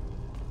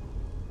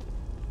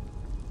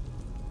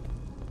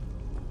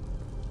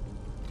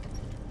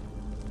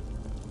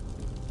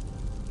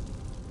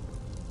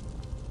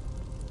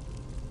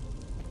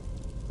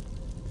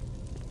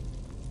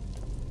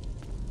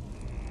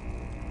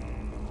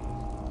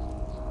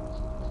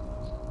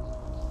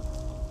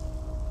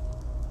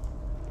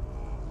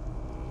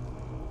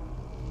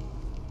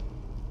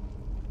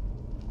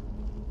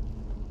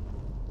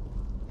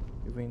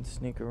 We can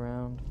sneak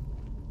around.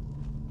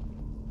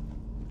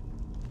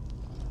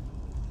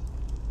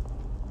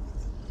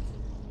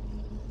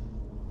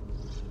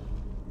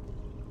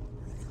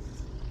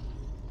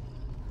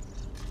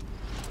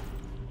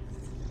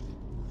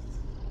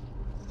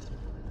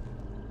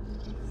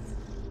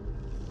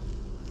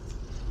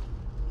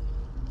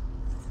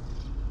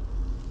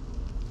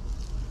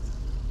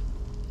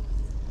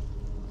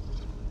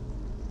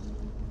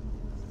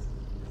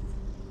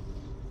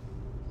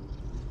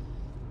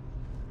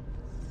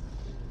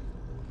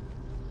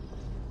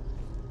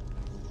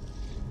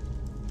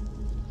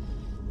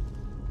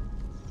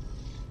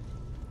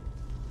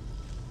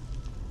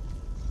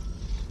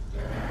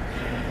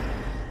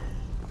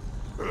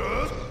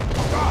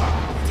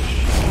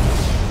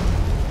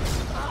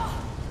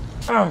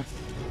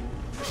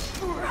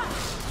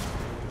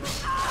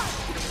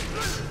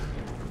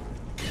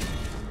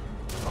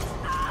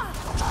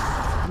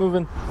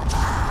 Moving.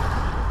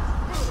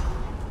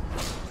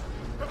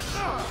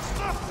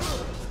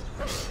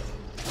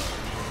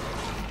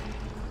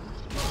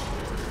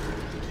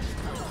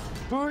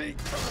 Hurry.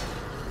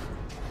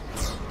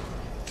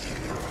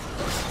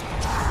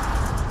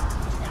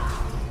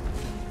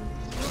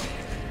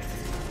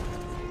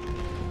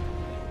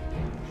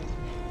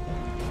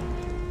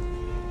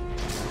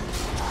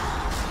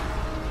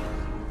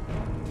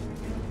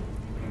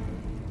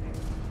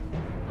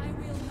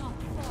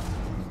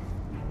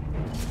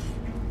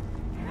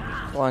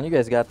 Come on, you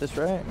guys got this,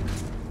 right?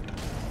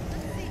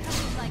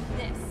 Like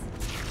this.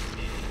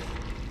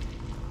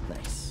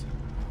 Nice.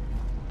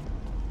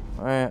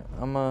 All right,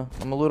 I'm gonna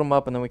loot them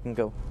up and then we can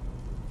go.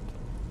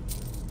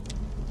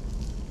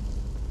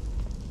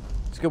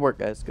 It's good work,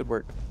 guys. Good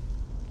work.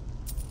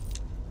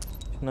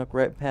 Snuck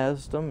right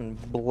past them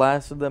and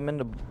blasted them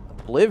into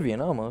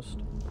oblivion almost.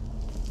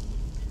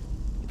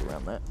 Get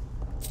around that.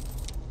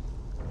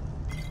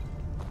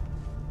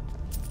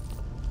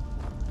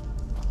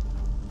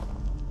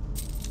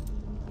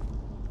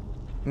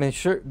 I mean,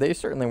 sure, they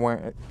certainly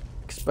weren't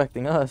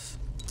expecting us.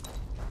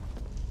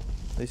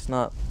 At least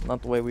not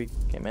the way we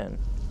came in.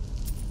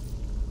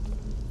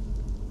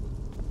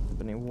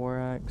 Any war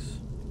axe?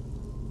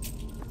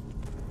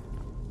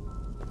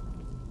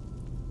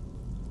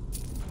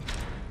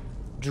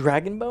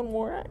 Dragonbone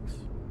war axe?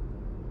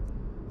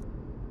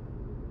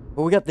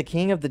 Oh, we got the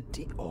king of the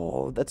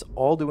oh, that's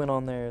all doing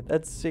on there.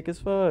 That's sick as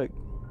fuck.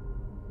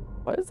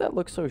 Why does that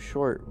look so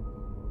short?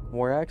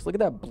 War axe? Look at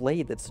that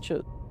blade. That's such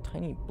a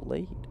tiny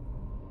blade.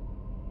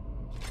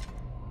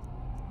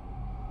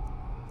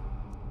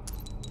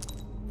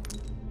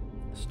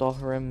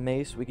 Stalharem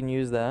mace, we can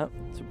use that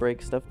to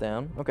break stuff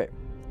down. Okay.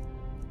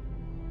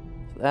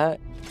 So that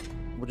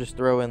we'll just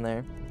throw in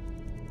there.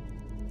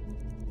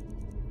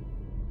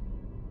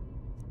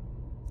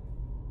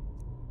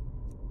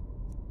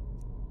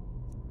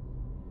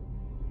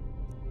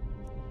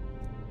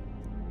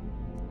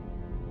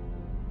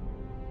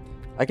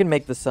 I can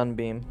make the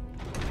sunbeam.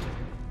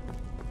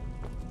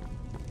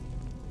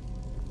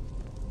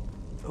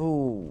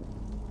 Oh.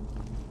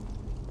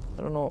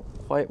 I don't know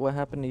quite what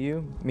happened to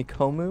you.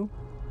 Mikomu?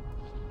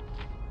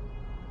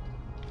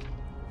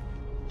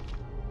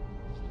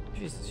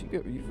 Jesus,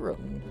 you've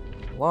written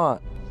a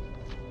lot.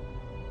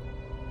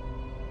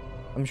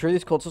 I'm sure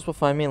these cultists will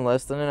find me in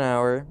less than an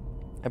hour.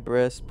 I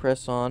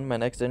press on. My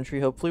next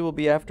entry hopefully will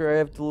be after I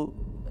have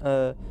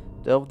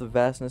delved the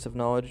vastness of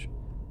knowledge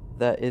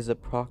that is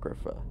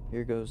Apocrypha.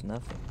 Here goes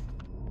nothing.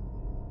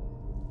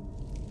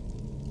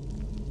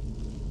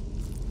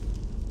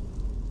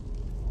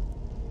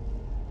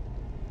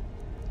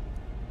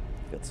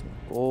 Got some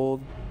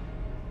gold.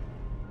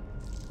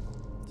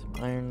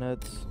 Some iron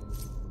nuts.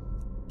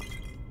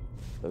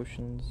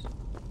 Potions.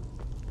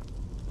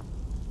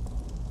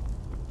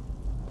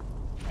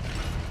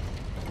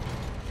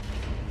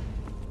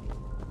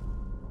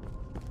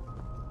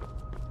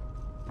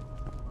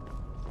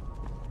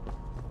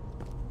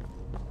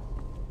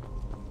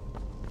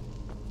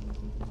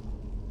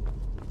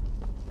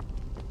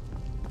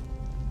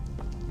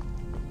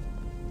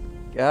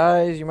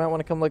 Guys, you might want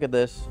to come look at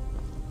this.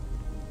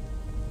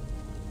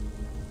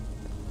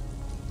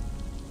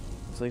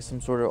 It's like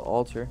some sort of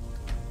altar.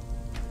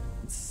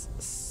 Let's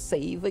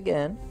save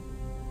again.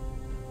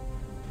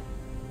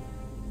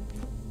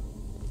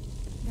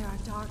 There are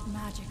dark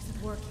magics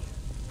at work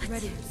here.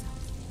 Ready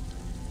yourself.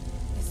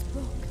 This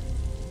book,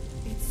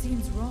 it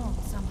seems wrong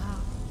somehow.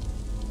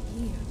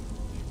 Here,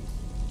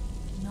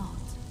 yet not.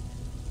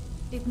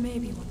 It may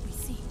be what we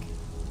seek.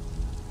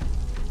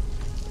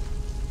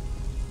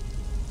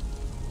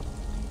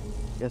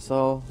 Guess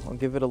I'll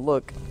give it a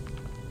look.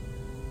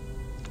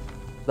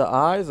 The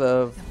eyes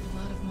of... The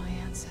blood of my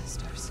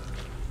ancestors.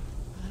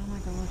 I don't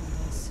like the look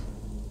of this.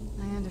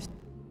 I understand.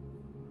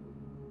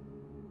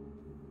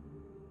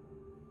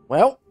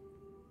 Well,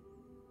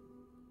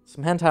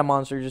 some hentai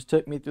monster just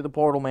took me through the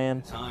portal,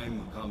 man.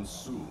 Time comes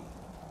soon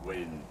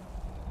when...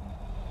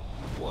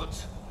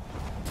 What?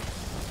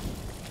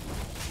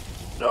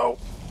 No.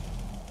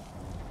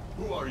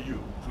 Who are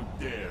you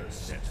to dare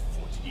set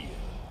foot here?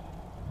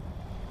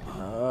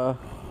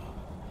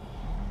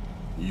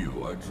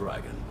 You are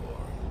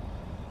Dragonborn.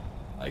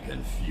 I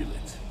can feel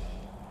it.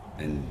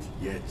 And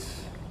yet...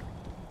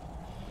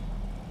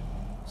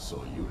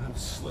 So you have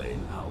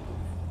slain Alduin.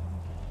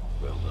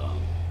 Well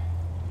done.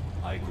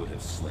 I could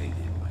have slain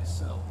him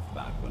myself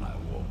back when I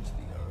walked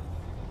the earth.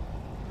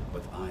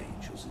 But I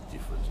chose a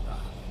different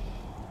path.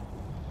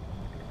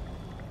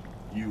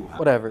 You have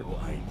Whatever. no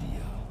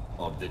idea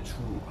of the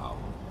true power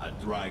a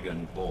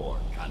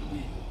Dragonborn can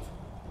wield.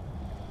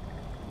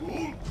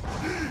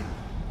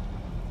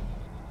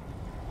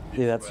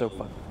 Yeah, that's so realm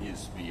fun.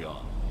 Is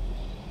beyond.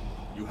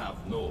 You have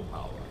no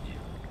power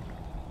here.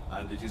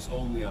 And it is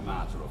only a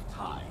matter of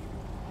time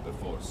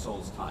before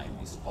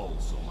Solstheim is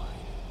also mine.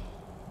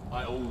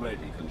 I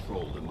already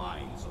control the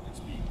minds of its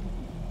people.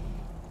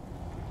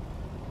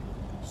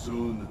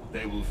 Soon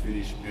they will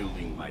finish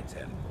building my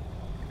temple,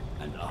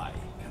 and I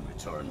can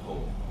return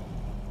home.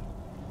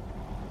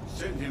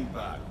 Send him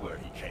back where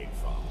he came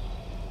from.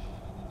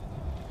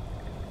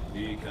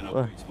 He can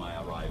await my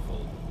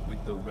arrival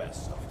with the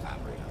rest of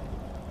Tamriel.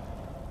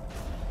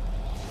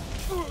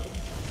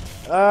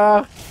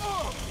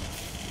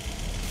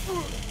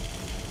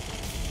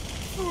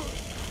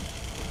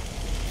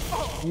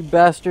 You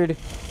bastard.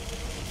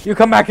 You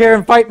come back here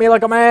and fight me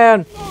like a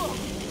man.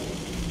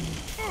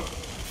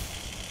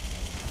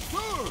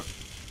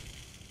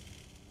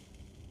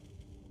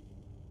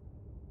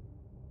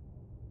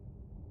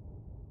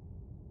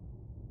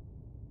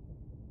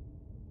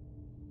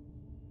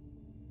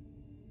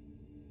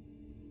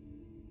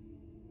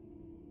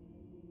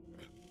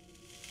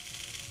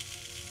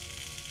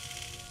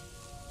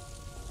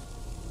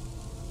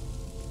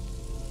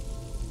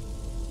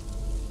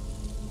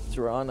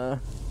 Tirana.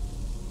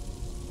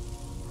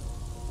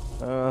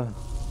 My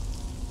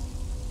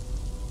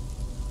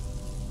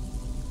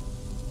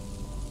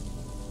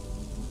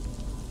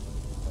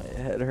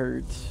head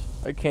hurts.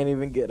 I can't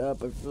even get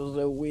up. I feel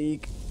so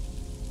weak.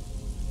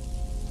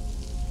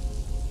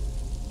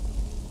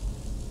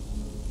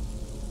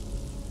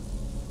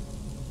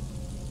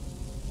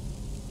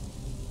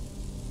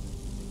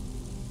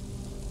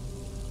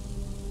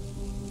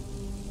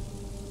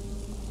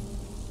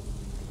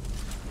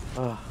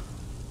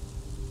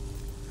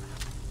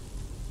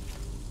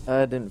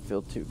 That didn't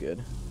feel too good.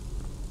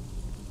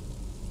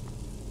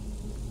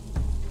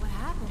 What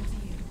happened to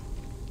you?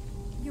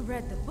 You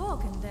read the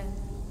book and then...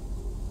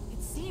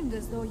 It seemed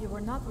as though you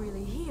were not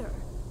really here.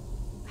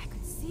 I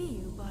could see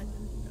you, but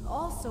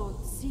also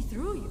see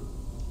through you.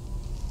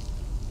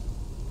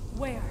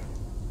 Where?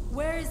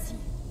 Where is he?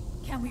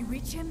 Can we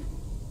reach him?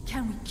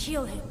 Can we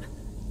kill him?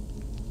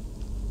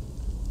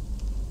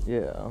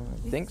 Yeah,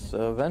 I think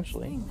so,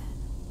 eventually. Thing,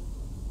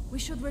 then. We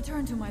should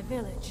return to my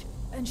village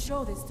and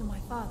show this to my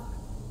father.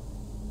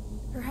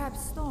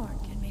 Perhaps Thorn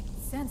can make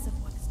sense of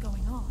what is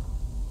going on.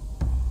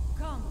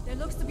 Come, there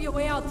looks to be a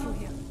way out through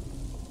here.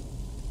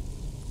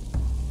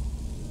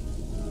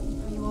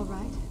 Are you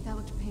alright? That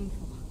looked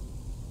painful.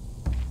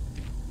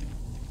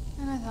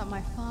 And I thought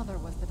my father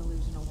was the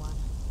delusional one.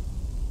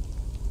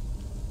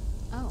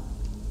 Oh,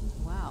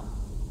 wow.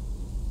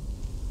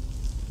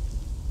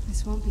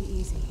 This won't be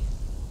easy,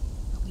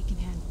 but we can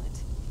handle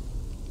it.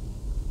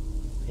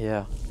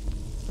 Yeah.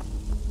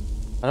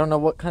 I don't know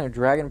what kind of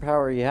dragon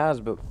power he has,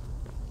 but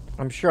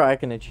I'm sure I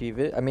can achieve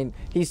it. I mean,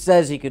 he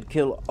says he could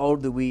kill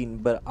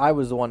Alduin, but I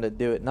was the one to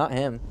do it, not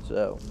him.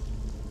 So,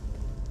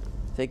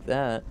 take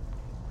that.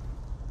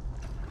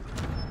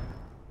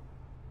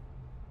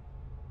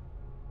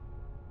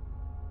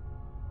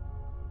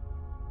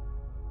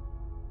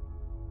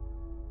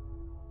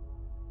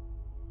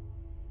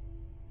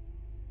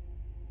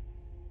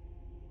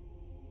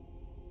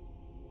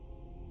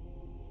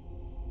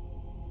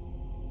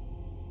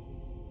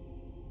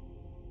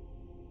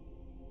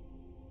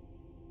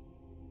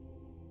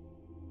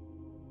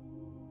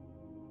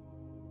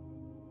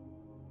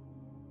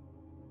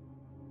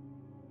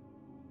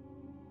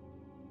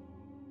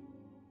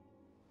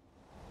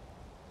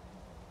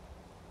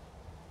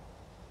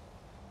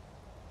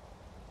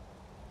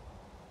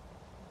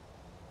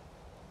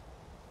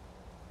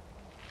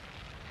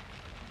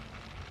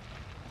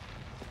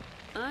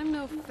 I'm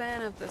no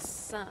fan of the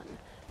sun,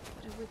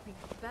 but it would be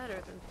better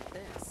than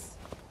this.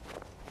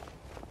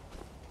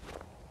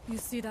 You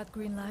see that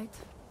green light?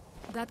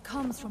 That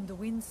comes from the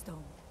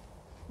Windstone,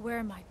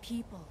 where my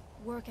people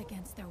work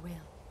against their will.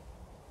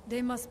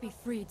 They must be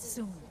freed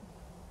soon.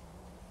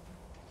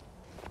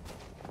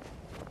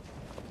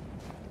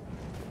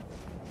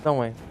 Don't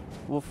we?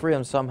 We'll free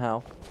them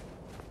somehow.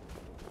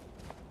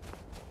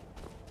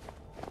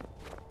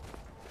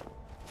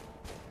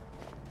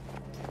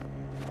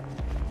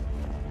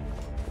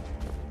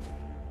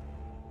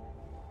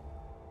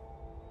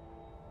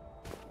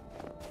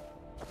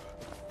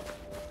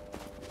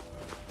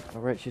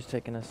 Alright, she's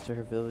taking us to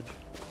her village.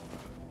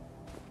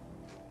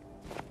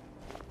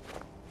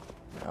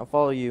 I'll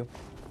follow you.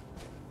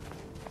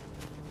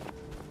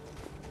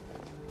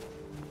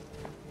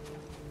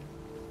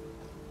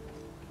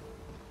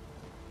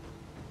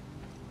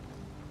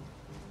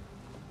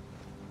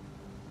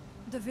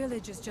 The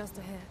village is just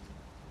ahead.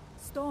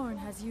 Storn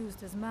has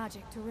used his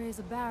magic to raise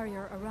a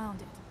barrier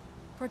around it,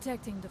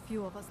 protecting the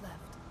few of us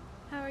left.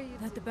 How are you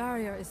That the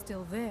barrier is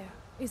still there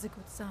is a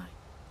good sign.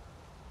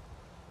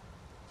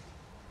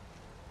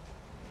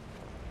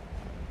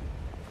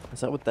 Is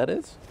that what that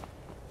is?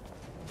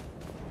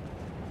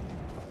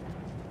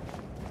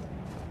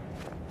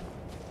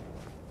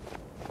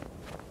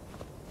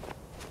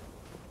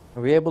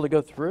 Are we able to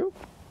go through?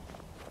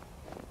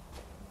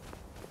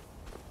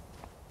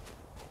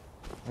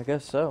 I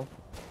guess so.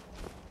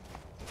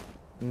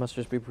 We must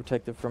just be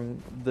protected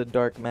from the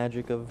dark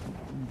magic of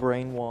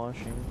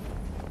brainwashing.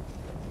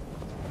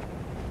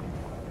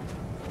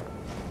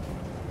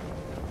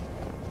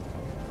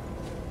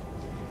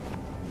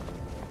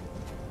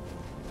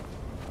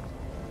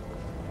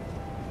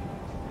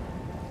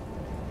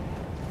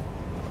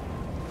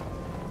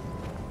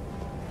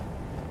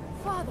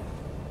 Father,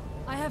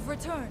 I have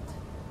returned.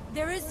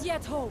 There is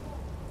yet hope.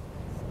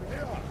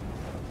 Yeah.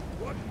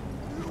 What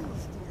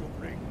news do you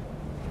bring?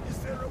 Is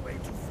there a way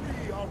to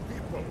free our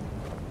people?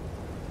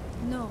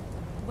 No,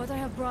 but I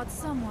have brought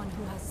someone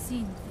who has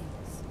seen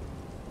things.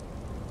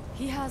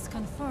 He has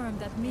confirmed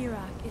that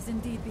Miraak is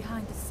indeed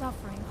behind the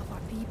suffering of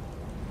our people.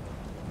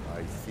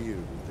 I fear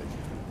that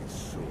it will be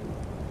so.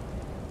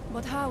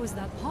 But how is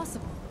that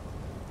possible?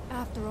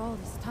 After all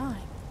this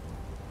time?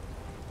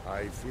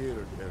 I fear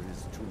there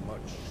is too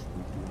much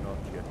we do not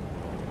yet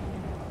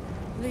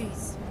know.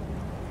 Please,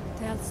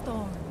 tell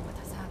Storm what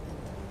has happened.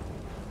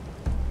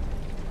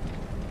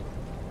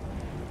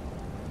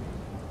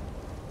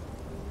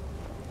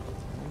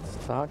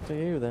 Let's talk to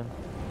you then.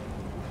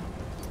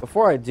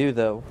 Before I do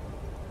though,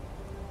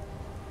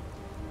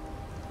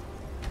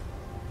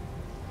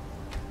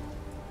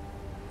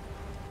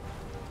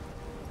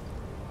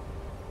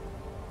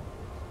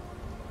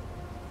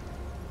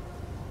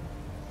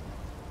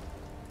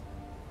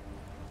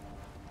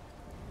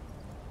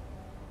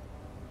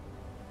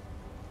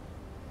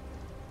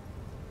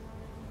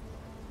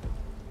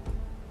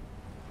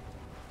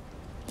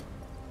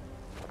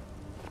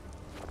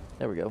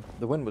 there we go.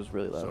 The wind was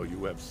really loud. So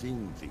you have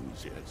seen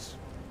things, yes?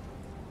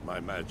 My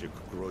magic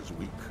grows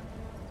weak,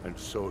 and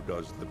so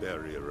does the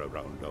barrier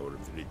around our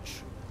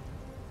village.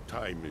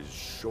 Time is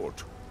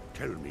short.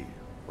 Tell me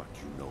what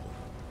you know.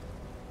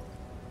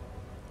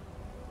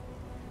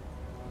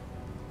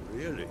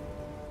 Really?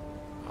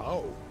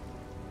 How?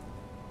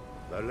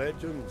 The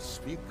legends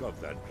speak of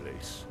that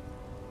place.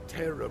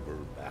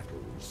 Terrible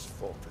battles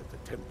fought at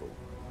the temple.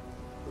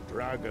 The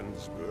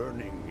dragons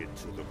burning it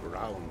to the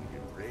ground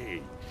in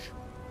rage.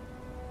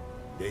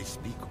 They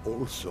speak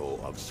also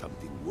of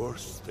something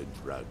worse than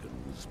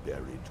dragons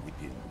buried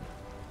within.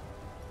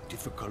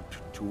 Difficult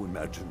to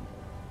imagine,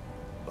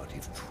 but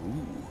if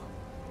true,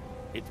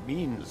 it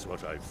means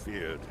what I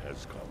feared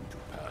has come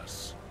to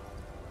pass.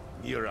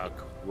 Miraak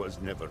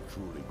was never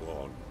truly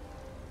gone,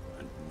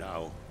 and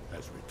now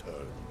has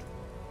returned.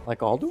 Like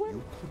Alduin?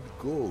 You could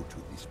go to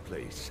this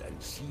place and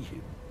see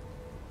him.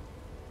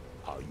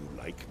 Are you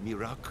like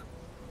Miraak?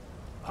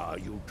 Are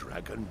you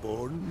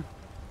Dragonborn?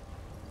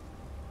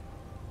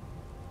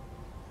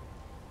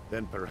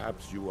 Then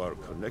perhaps you are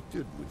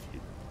connected with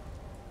him.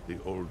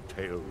 The old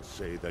tales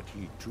say that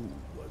he too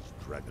was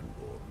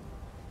Dragonborn.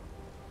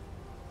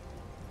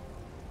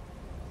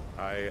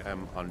 I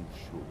am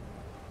unsure.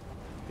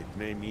 It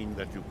may mean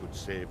that you could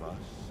save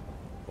us,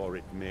 or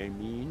it may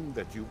mean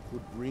that you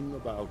could bring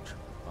about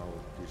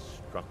our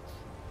destruction.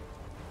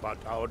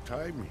 But our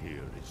time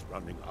here is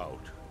running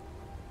out.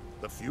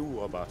 The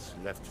few of us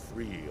left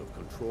free of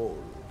control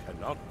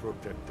cannot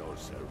protect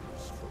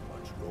ourselves for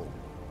much longer.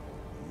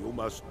 You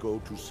must go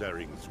to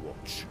Saring's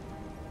Watch.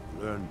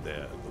 Learn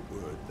there the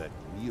word that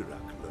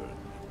Miraak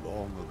learned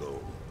long ago,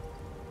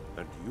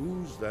 and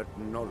use that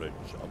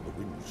knowledge on the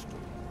Windstone.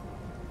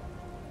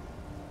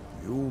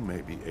 You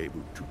may be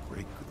able to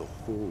break the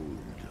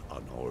hold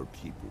on our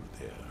people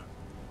there,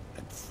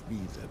 and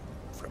free them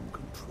from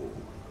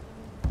control.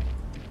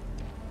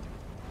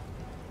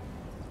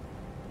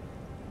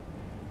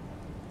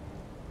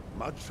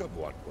 Much of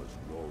what was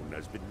known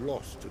has been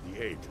lost to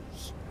the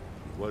ages.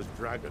 He was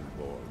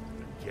Dragonborn,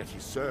 and yet he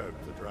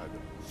served the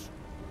dragons.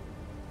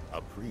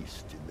 a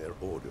priest in their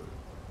order,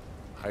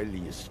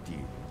 highly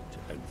esteemed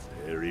and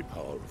very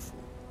powerful.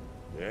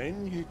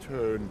 Then he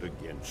turned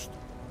against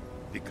them,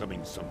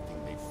 becoming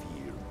something they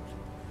feared.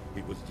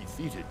 He was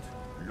defeated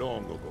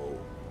long ago,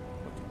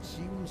 but it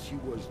seems he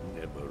was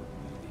never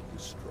really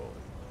destroyed.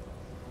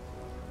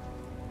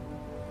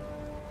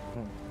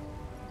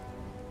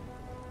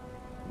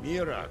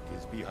 Miraak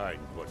is behind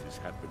what is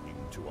happening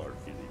to our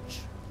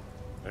village.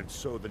 And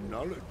so the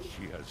knowledge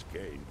he has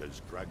gained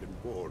as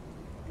Dragonborn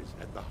is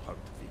at the heart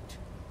of it.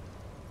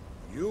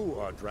 You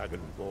are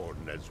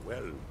Dragonborn as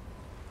well.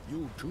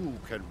 You too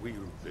can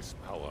wield this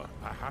power,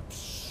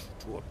 perhaps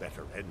to a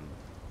better end.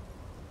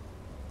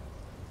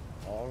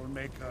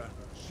 Allmaker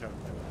Shelter.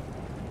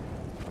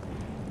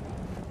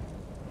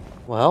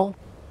 Well,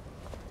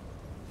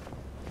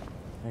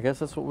 I guess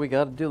that's what we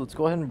gotta do. Let's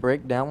go ahead and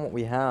break down what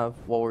we have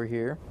while we're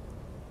here.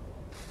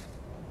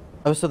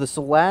 Oh, so the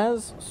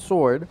Salaz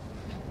sword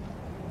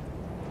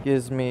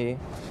gives me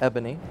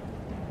ebony.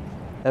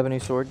 Ebony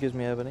sword gives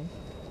me ebony.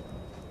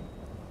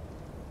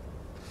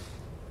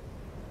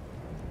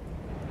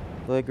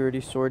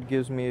 Legrity sword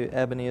gives me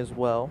ebony as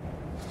well.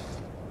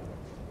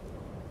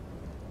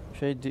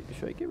 Should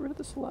I get rid of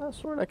the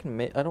Salaz sword? I can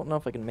make. I don't know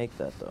if I can make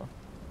that though.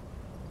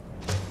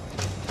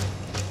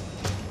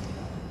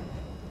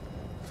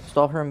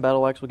 Stalhrim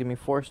Battle Axe will give me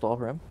 4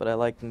 Stalhrim, but I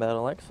like the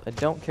Battle Axe. I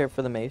don't care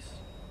for the mace.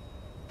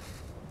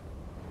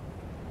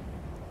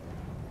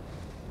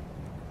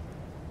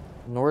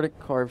 Nordic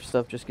carved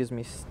stuff just gives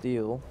me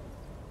steel.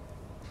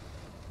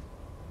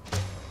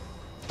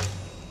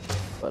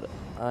 But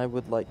I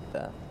would like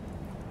that.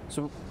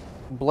 So,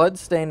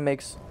 Bloodstain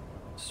makes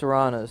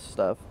Serana's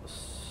stuff.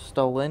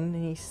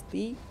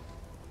 Stolinisti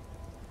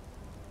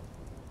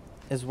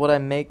is what I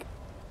make,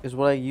 is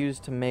what I use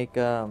to make,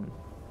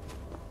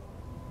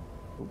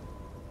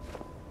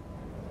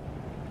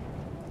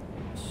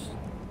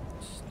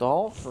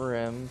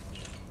 Stalhrim,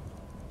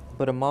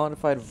 but a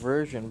modified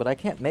version, but I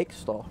can't make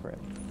Stalhrim.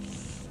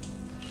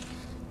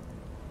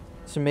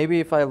 So maybe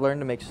if I learn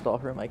to make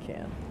Stalhrim, I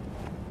can.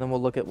 Then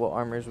we'll look at what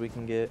armors we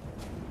can get.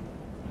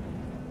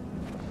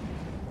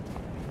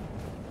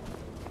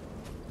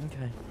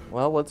 Okay.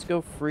 Well, let's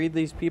go free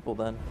these people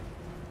then.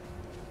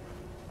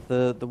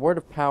 The word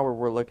of power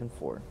we're looking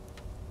for.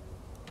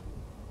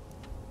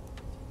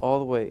 All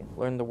the way.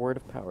 Learn the word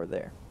of power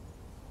there.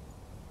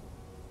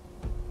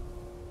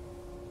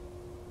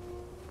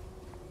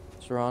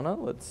 Serana,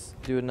 let's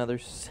do another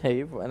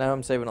save. I know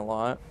I'm saving a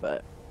lot,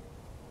 but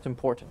it's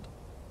important.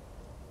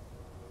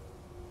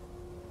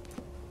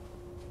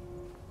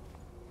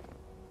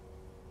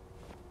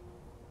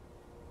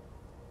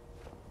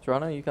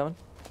 Serana, are you coming?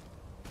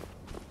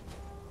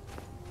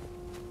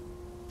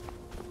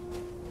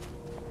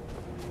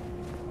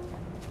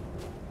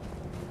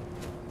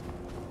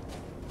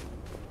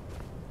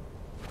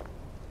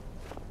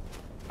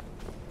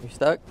 You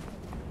stuck?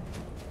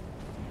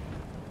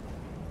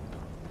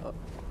 Oh.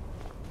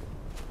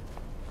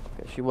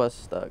 Okay, she was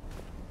stuck.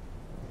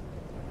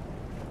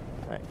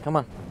 Alright, come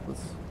on.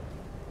 Let's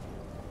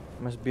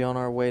must be on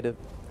our way to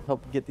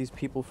help get these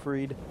people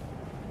freed.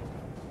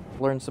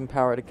 Learn some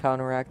power to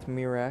counteract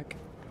Miraak.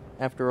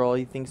 After all,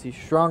 he thinks he's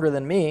stronger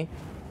than me.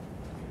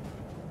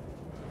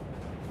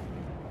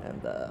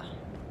 And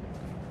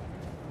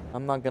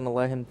I'm not gonna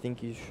let him think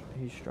he's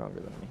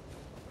stronger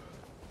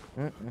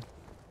than me.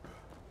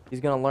 He's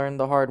gonna learn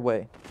the hard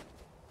way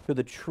who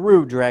the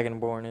true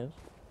Dragonborn is.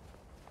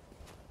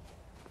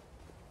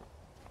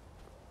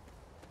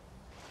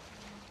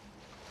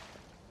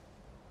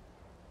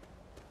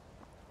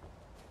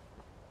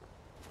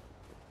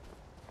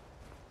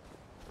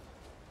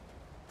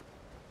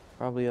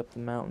 Probably up the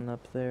mountain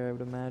up there, I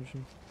would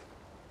imagine.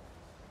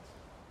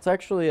 It's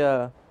actually,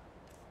 I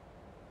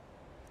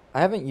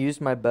haven't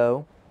used my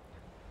bow.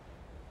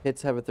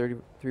 Hits have a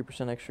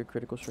 33% extra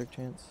critical strike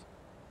chance.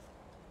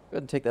 Go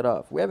ahead and take that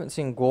off. We haven't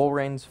seen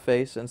Golrain's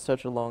face in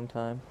such a long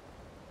time.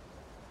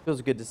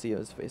 Feels good to see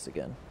his face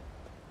again.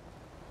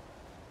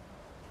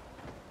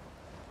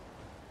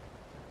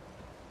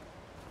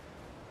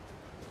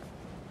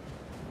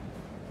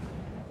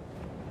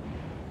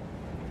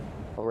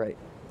 Alright.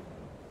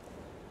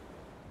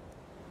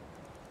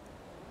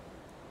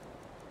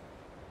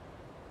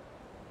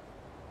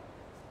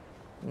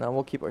 Now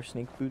we'll keep our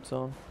sneak boots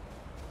on.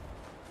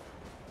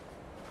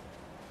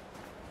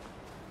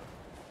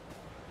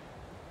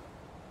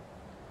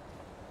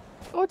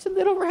 Oh, it's a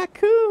little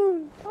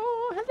raccoon!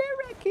 Oh,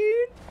 hello,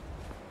 raccoon!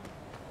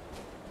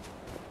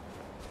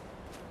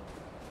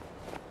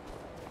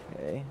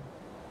 Okay.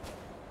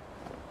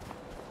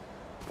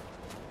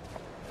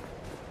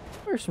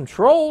 There's some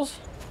trolls!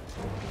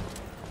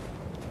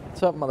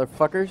 What's up,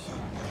 motherfuckers?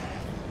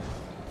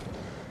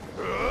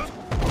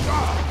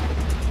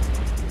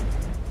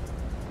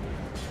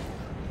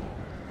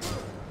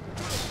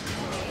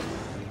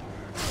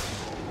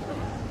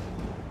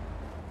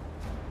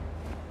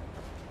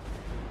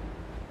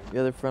 The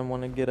other friend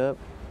want to get up.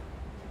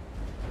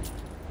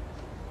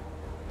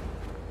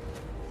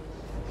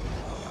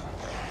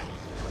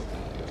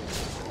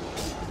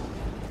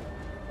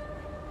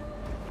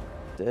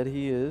 Dead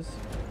he is.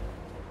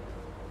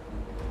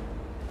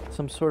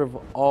 Some sort of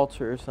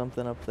altar or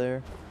something up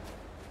there.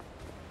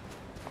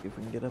 See if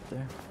we can get up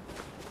there.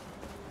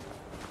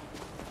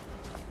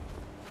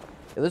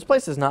 Yeah, this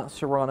place is not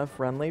Serana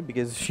friendly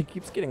because she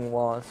keeps getting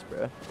lost,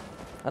 bruh.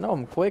 I know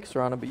I'm quick,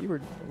 Serana, but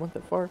you went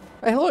that far.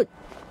 Hey, look!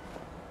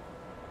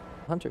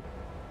 Hunter.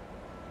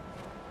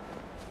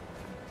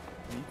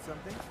 Need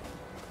something?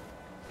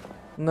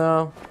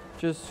 No,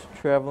 just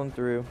traveling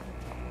through.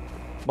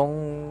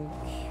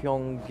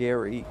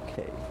 Bonkyongari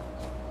K.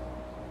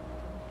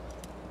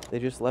 They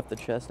just left the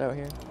chest out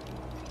here.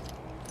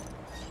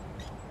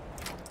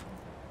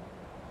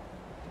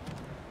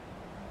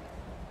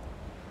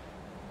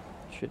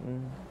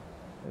 Shouldn't.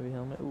 Heavy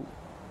helmet. Ooh.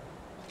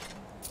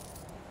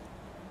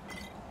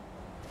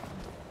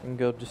 We can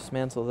go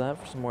dismantle that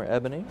for some more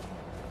ebony.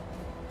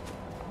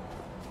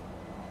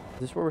 Is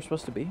this where we're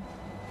supposed to be?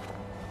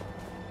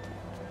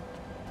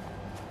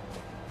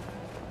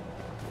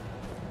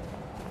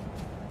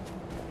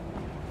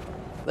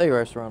 There you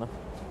are, Serana.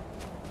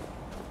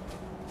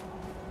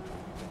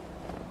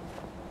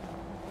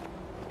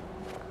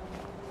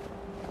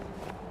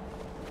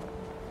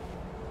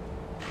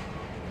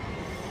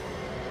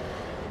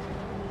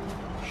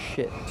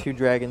 Shit, 2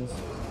 dragons.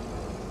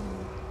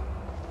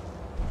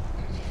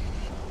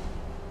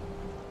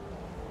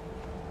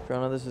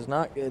 Serana, this is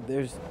not good.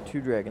 There's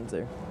 2 dragons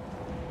there.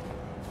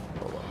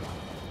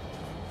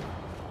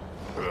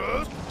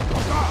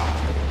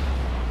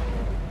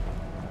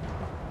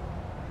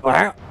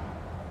 Wow.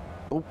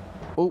 Oh,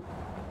 oh.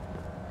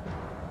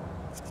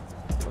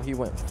 Oh, he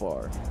went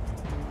far.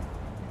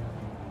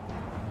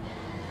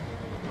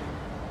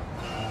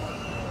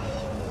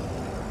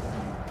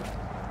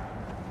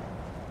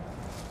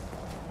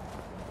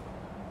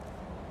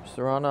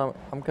 Serana,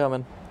 I'm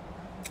coming.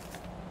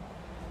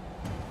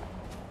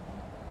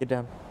 Get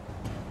down.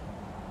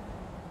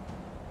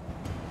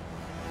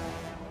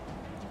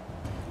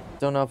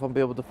 Don't know if I'll be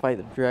able to fight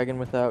the dragon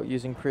without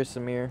using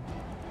Chrysamere.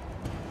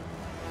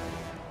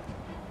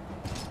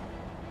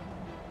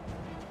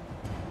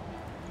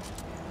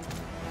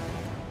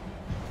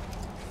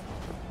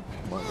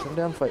 Come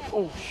down, fight.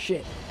 Oh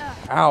shit!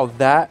 Ow,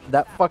 that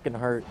fucking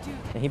hurt,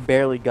 and he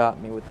barely got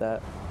me with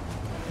that.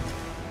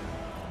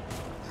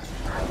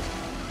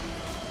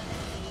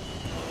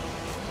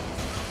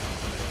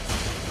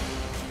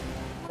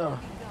 Ugh.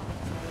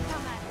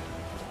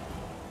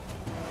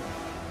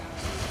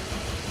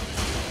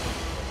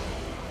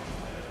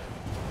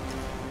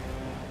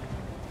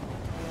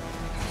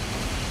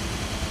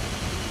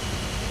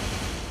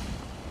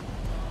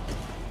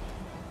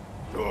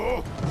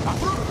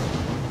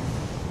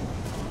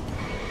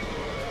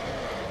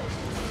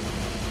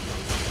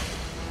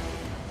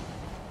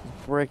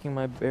 Breaking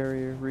my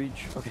barrier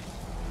reach. Okay.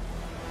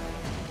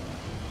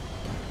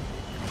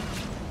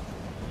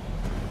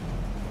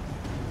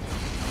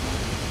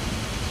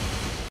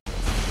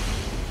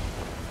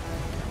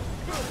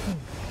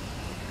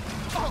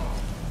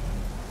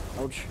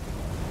 Ouch.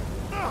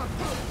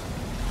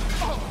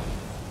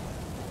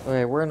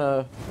 Okay, we're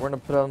gonna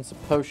put on some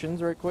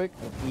potions right quick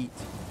and eat.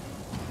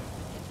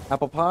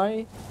 Apple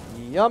pie,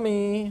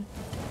 yummy.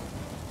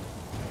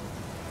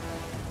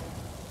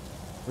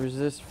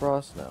 Resist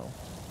frost now.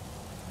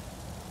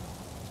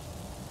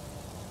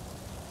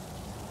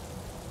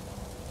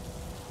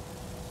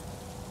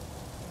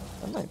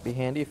 That might be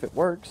handy if it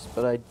works,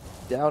 but I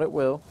doubt it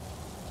will.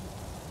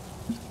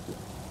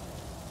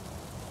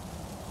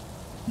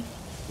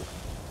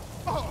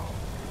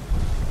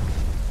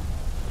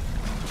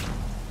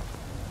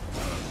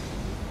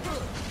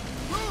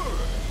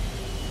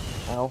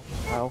 Ow,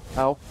 ow,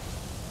 ow.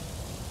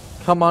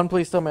 Come on,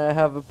 please tell me I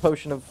have a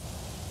potion of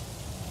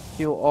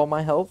heal all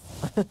my health.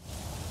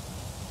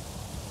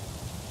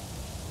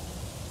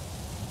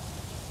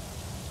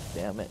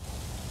 Damn it.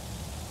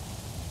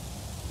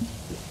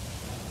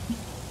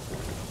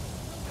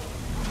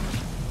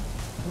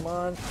 Come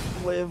on,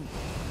 live.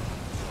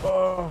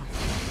 Oh.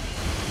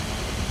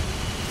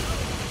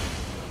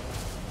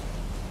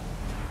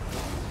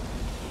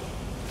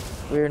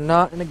 We're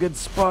not in a good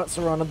spot,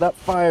 Serana. That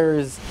fire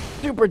is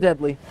super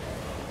deadly.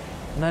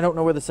 And I don't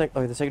know where the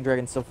second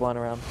dragon's still flying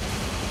around.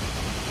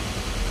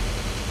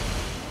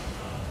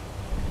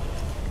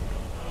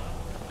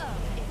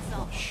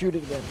 Oh, shoot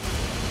it again.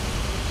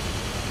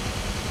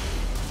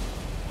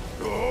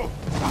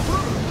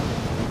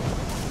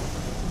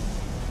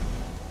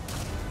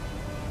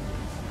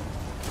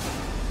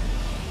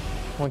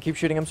 Want to keep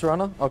shooting him,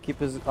 Serana? I'll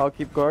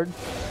keep guard.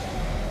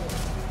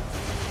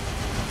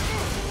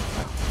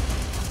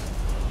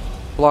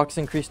 Blocks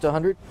increased to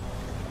 100.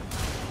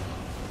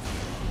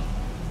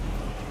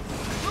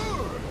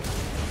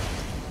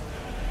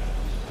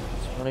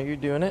 Serana, you're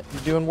doing it.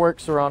 You're doing work,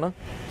 Serana.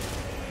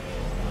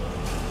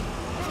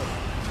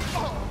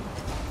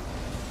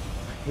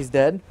 He's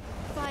dead.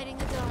 Fighting a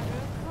daughter of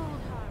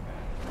Cold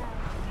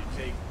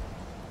Harbor.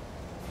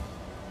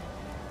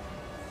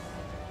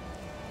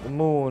 The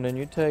moon, and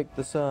you take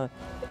the sun.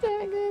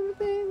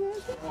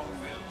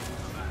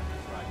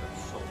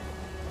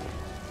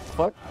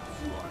 Fuck.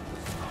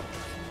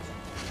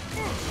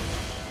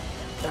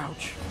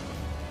 Ouch.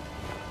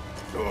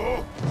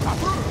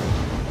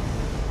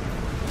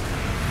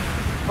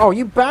 Oh,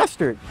 you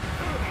bastard!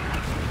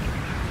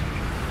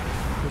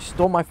 You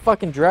stole my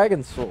fucking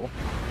dragon soul.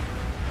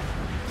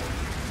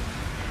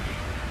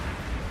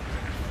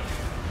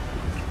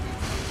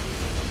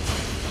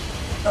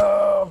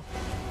 Oh!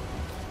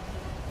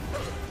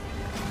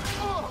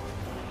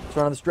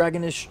 This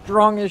dragon is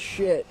strong as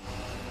shit.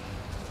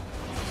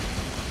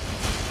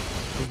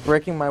 He's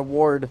breaking my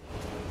ward.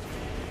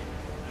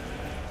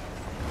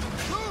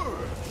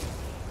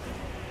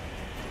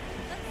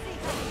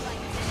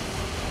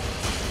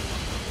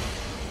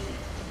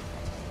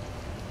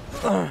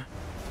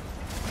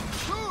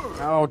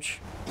 Ouch.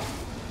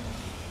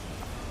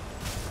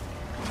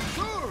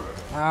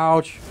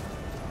 Ouch.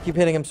 Keep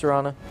hitting him,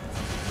 Serana.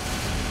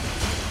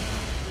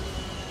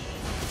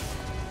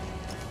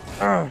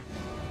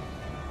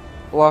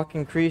 Block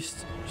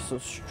increased. So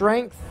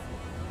strength,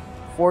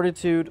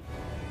 fortitude,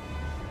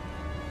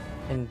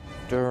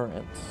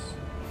 endurance.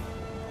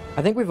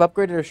 I think we've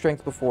upgraded our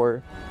strength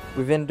before.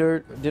 We've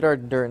did our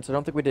endurance. I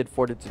don't think we did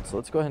fortitude, so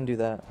let's go ahead and do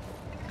that.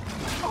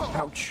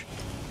 Ouch.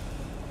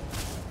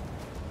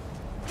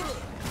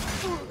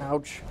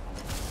 Ouch.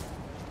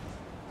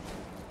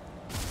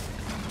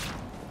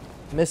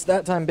 Missed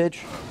that time,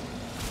 bitch.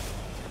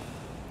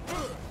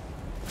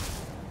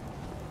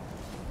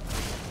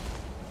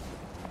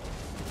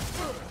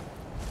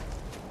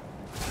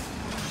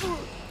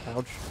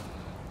 Ouch.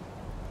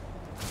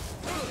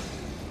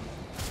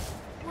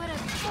 What a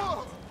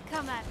fool!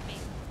 Come at me.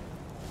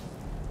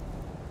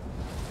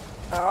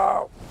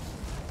 Ow.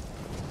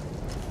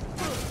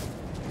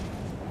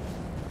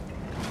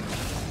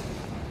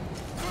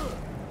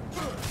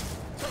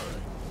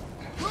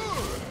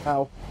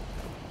 Ow.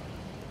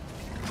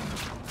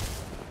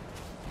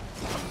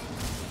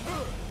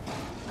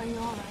 Are you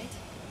alright?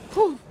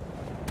 Whew.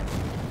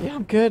 Yeah,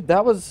 I'm good.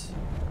 That was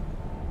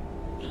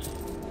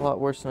a lot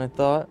worse than I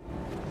thought.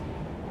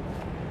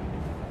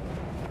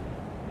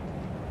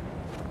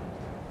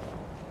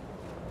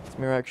 Is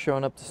Miraak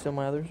showing up to steal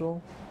my other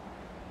soul?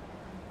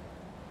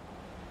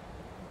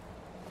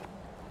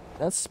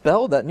 That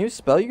spell, that new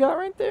spell you got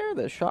right there,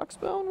 that shock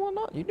spell and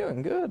whatnot, you're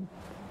doing good.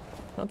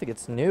 I don't think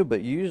it's new,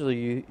 but usually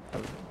you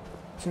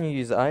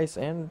use ice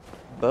and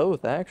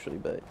both actually,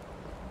 but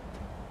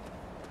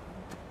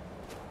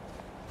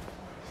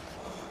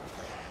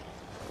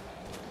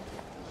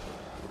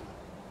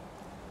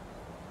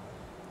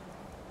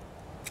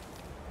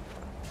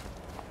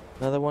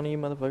another one of you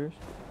motherfuckers.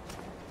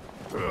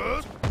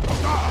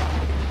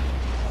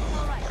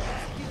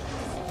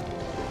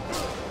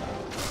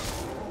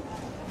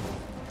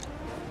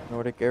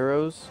 Nordic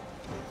arrows.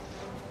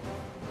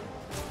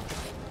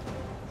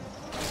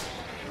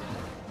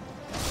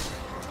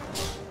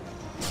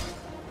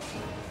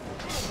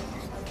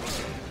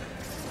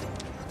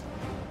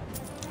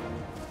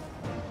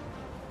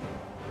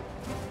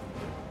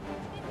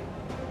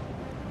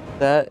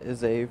 That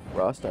is a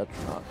frost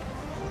astronaut.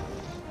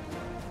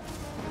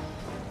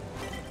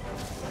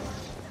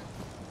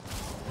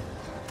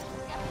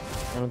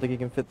 I don't think he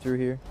can fit through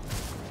here.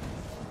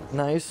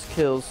 Nice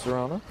kills,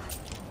 Serana.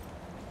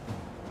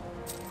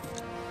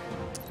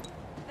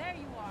 There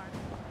you are.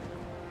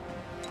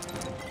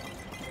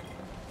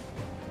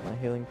 My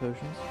healing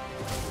potions.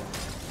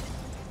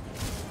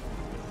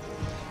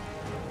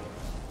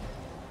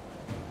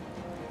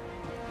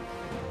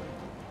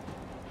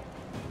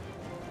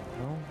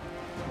 No.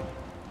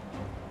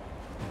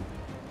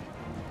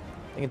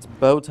 I think it's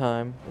bow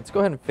time. Let's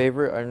go ahead and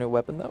favorite our new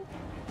weapon though.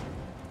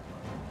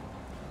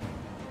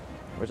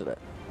 Where's it at?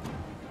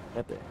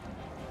 Right there.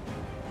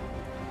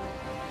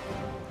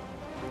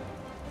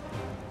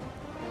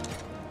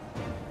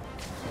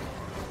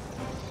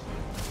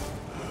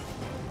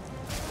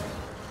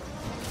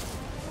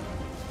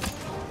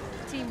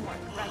 Teamwork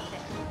right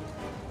there.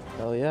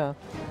 Hell yeah.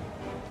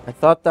 I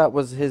thought that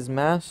was his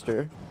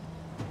master,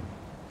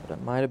 but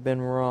I might have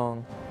been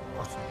wrong.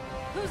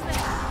 Who's there?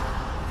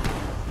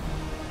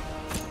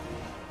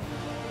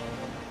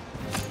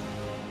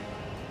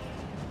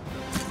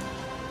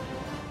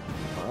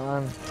 Come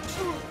on.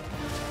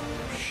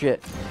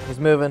 Shit. He's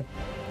moving.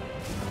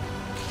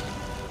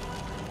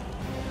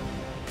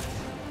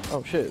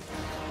 Oh shit.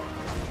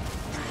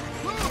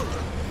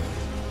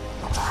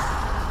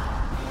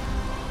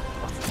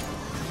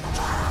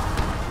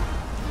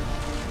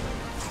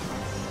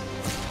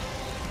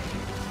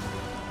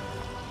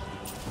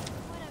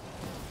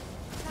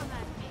 Come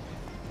at me.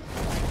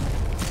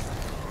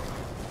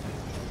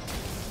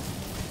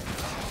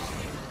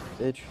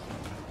 Bitch.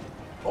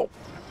 Oh.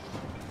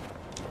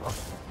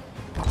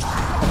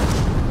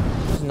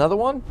 There's another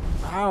one?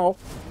 Ow.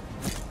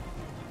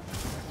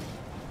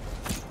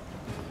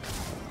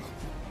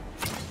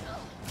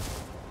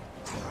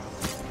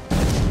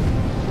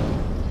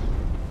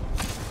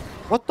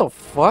 What the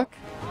fuck?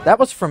 That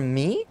was from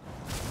me?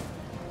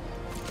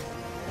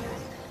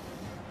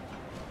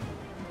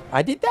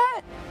 I did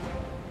that?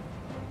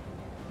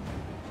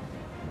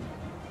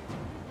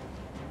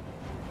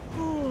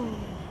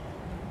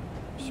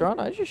 Sean,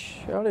 I just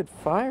shouted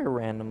fire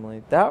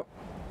randomly. That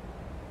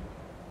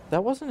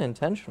That wasn't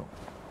intentional.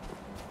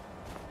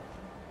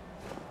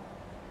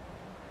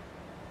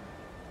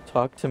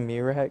 Talk to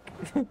Miraak.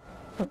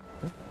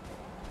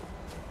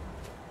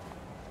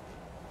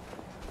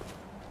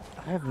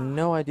 I have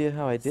no idea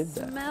how I did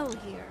that. Smell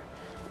here.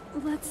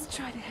 Let's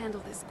try to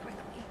handle this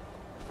quickly.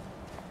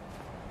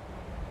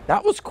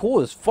 That was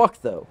cool as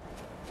fuck, though.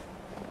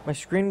 My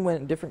screen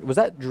went different. Was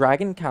that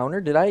dragon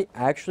counter? Did I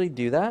actually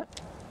do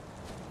that?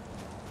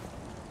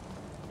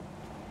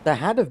 That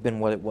had to have been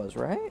what it was,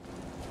 right?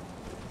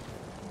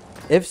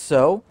 If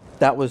so,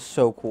 that was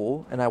so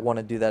cool, and I want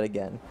to do that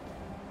again.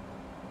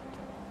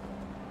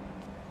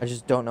 I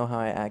just don't know how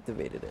I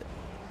activated it.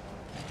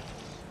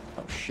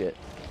 Oh, shit.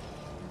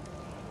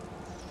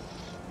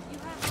 You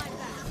have my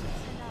back,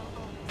 and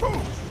I'll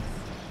always...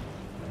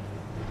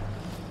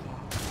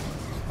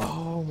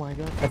 Oh my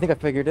god. I think I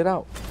figured it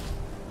out.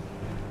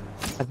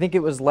 I think it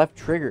was left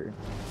trigger.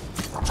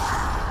 These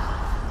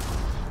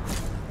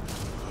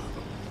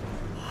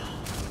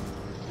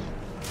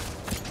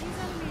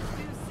enemies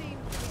do seem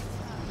to be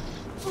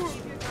tough.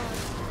 Keep your guard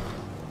up.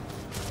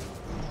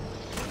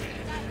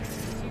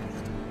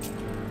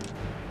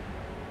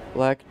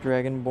 Black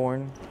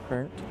Dragonborn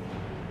current.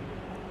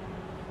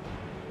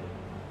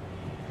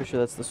 Pretty sure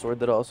that's the sword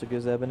that also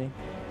gives ebony.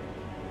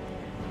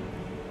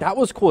 That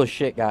was cool as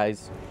shit,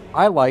 guys.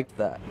 I liked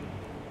that.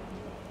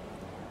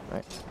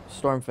 Alright,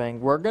 Stormfang.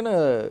 We're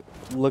gonna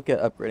look at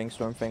upgrading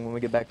Stormfang when we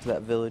get back to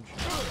that village.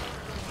 You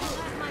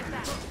have my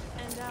back,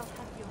 and I'll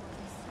have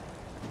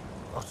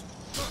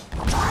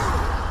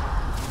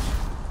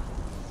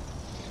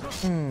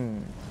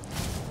yours.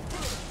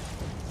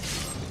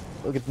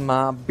 Look at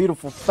my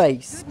beautiful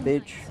face,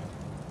 bitch.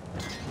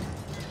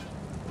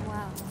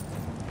 Wow.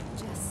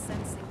 Just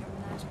sensing your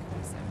magical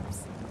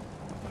reserves.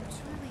 You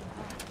truly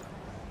are.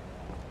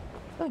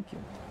 Thank you.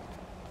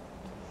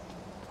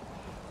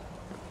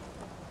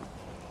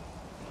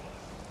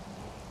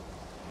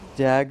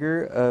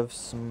 Dagger of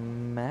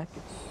Smack.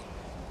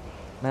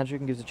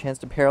 Magic gives a chance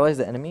to paralyze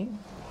the enemy.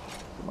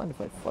 Don't mind if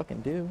I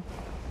fucking do.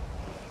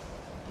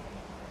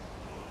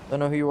 Don't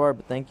know who you are,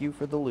 but thank you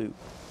for the loot.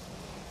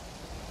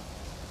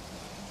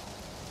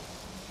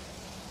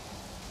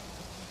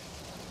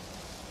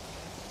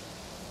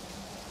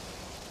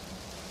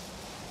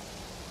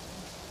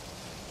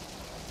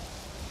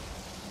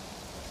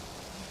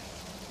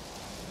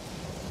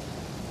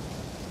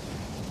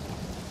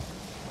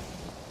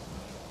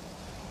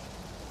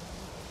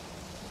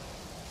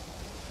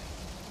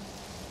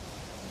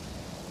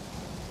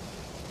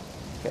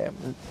 Okay,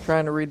 I'm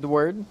trying to read the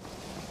word.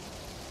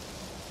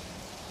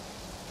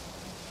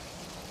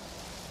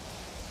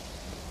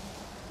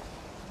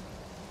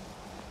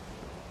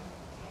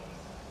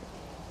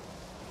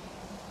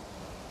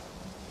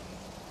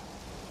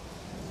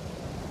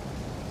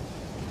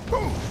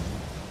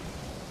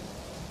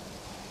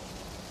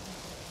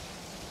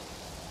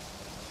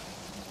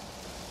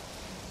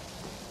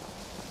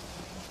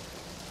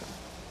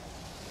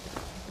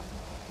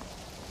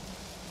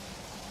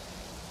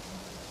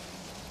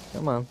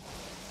 Come on.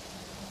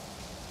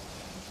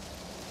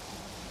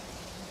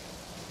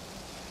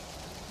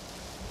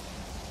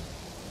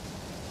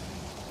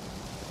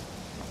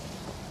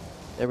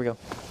 There we go.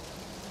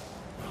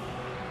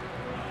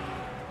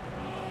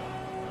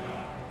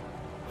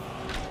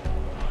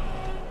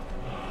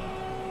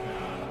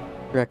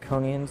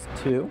 Draconians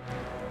 2.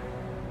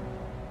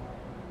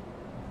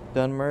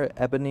 Dunmer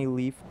Ebony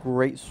Leaf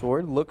Great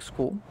Sword. Looks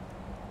cool.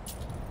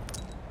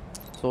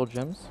 Soul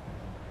Gems.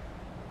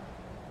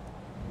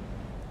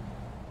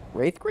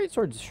 Wraith Great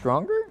Sword's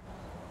stronger?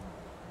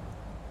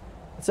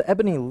 It's an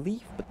Ebony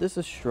Leaf, but this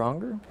is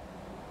stronger?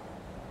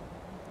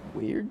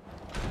 Weird.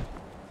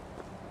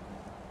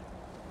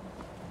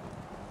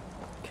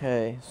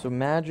 Okay, so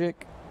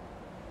magic.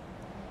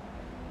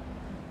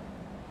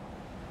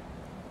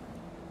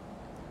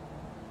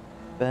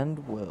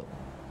 Bend will.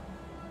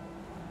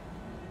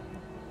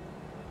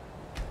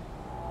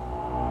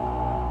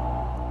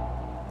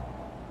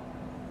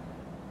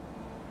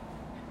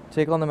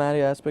 Take on the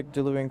Matty aspect,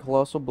 delivering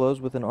colossal blows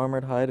with an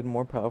armored hide and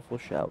more powerful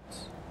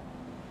shouts.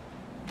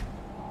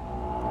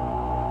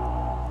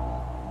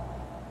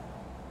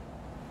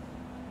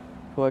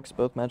 Collects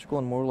both magical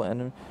and mortal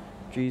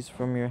energies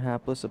from your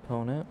hapless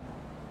opponent.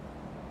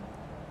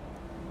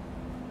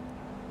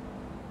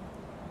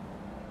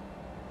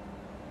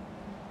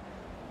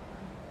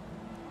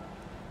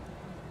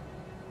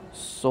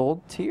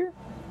 Soul Tear?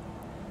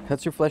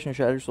 Cuts your flesh and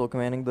shatters your soul,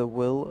 commanding the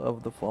will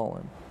of the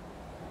fallen.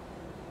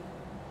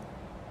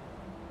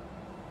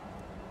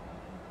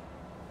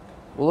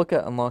 We'll look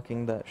at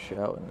unlocking that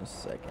shout in a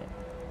second.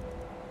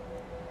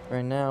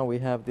 Right now we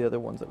have the other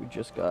ones that we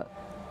just got.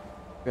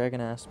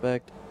 Dragon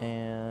Aspect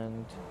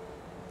and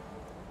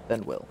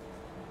Bend Will.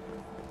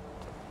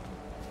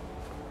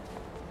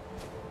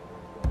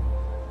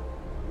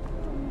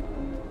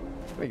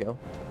 There we go.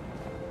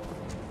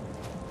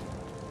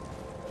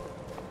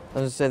 I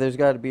was gonna say there's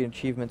got to be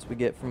achievements we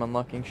get from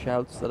unlocking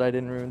shouts that I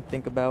didn't even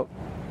think about.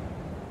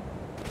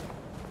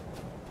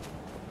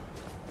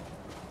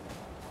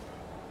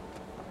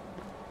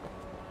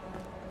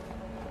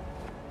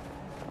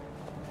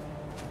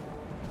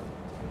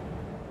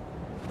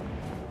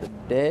 The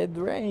dead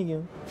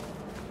dragon.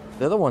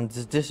 The other one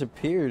just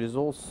disappeared. His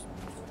whole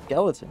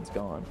skeleton's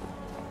gone.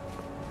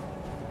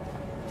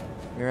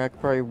 Miraak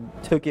probably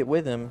took it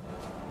with him.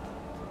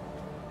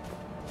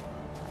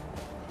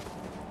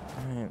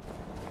 Alright.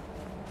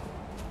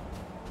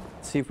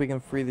 Let's see if we can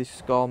free these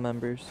skull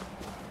members.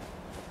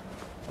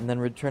 And then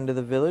return to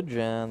the village,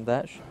 and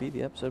that should be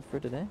the episode for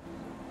today.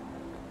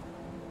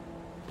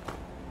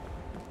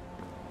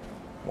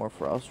 More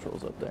frost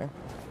trolls up there.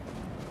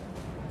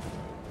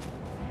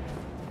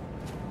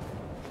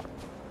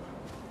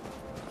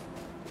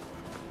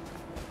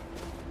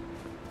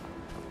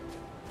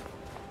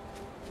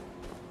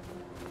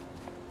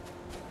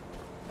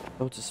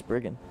 Oh, it's a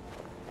Spriggan.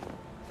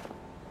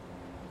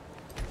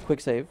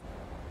 Quick save.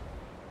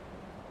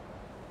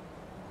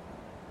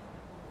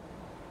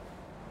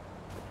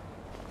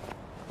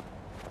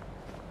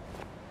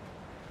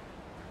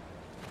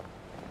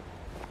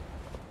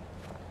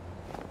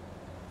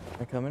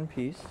 I come in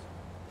peace.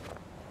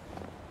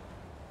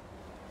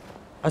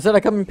 I said I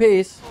come in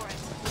peace.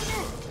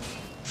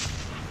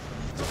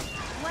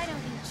 Why don't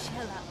you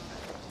chill out?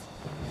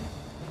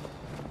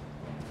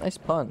 Nice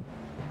pun.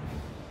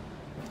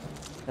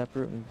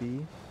 Taproot and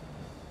B.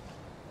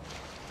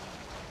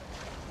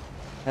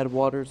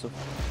 Headwaters of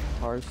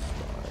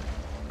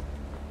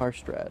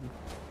Harstrad. Did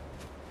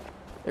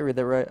I read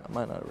that right? I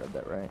might not have read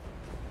that right.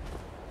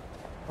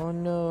 Oh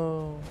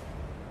no.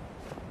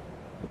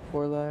 The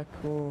poor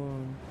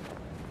raccoon.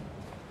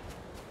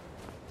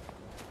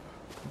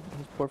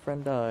 His poor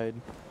friend died.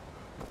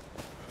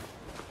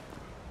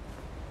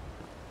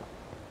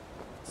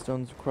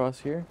 Stones across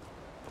here.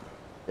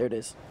 There it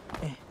is.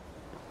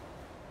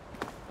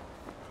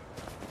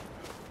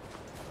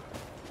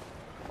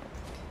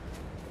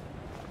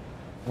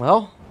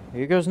 Well,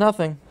 here goes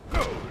nothing.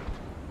 Did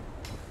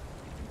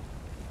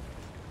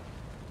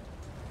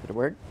it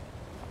work?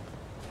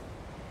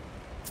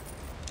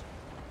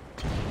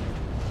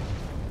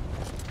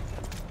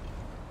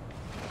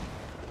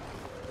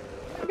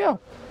 There we go.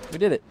 We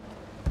did it.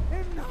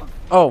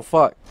 Oh,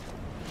 fuck.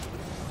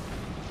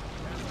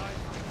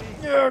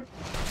 Yeah.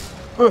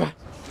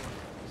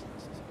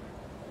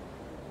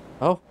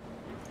 Oh.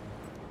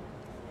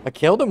 I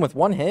killed him with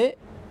one hit?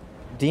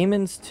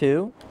 Demons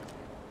 2.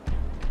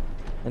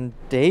 And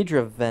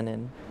Daedra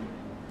Venom.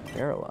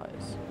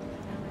 Paralyze.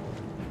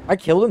 I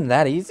killed him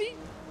that easy?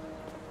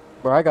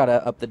 Bro, I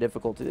gotta up the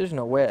difficulty. There's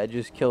no way I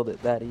just killed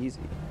it that easy.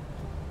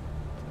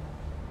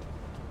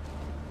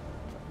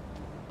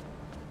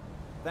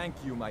 Thank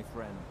you, my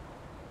friend.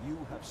 You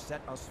have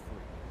set us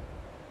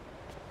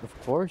free.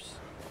 Of course.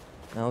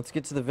 Now let's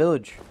get to the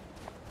village.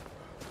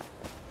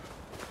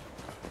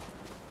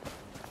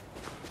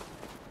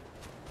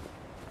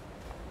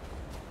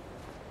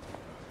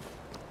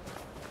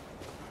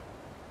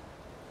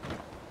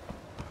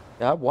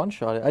 Yeah, I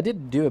one-shot it. I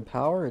did do a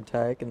power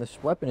attack, and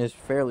this weapon is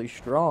fairly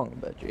strong,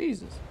 but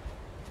Jesus.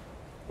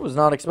 I was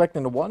not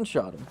expecting to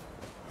one-shot him.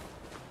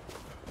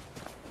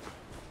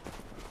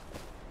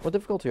 What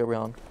difficulty are we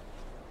on?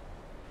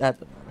 That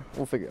doesn't matter.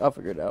 I'll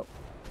figure it out.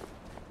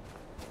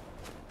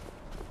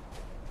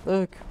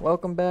 Look,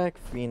 welcome back,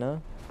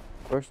 Fina.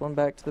 First one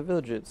back to the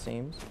village, it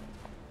seems.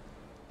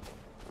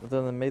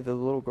 Other than maybe the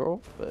little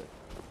girl, but...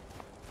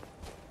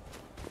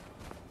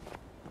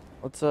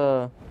 Let's,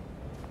 go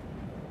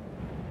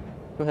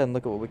ahead and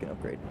look at what we can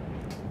upgrade.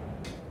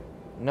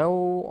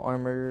 No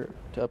armor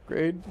to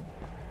upgrade.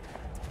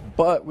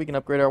 But we can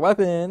upgrade our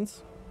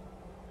weapons.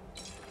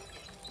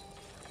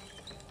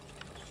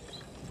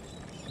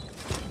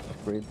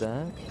 Upgrade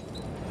that.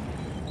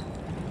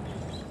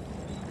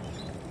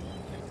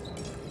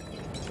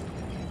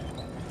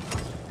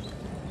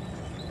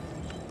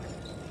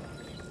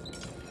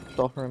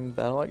 Stalker in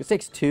battle. It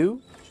takes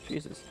 2?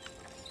 Jesus.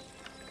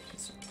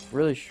 It's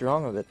really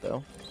strong of it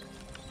though.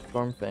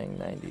 Stormfang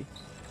 90.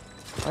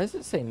 Why does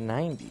it say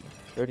 90?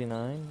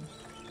 39?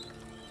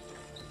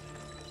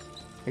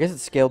 I guess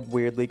it's scaled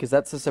weirdly because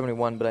that's the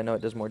 71, but I know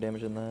it does more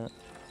damage than that.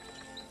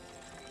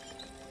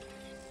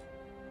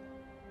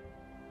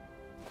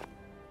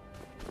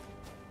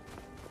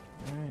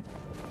 Alright.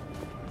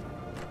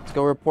 Let's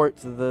go report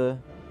to the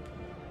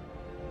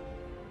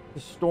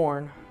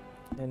Storn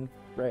in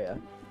Freya.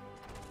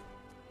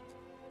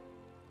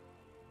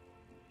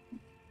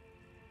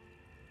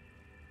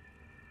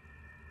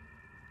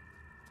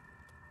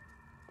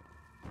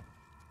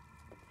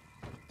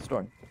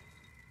 Storn.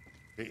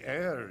 The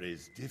air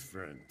is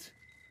different.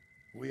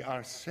 We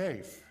are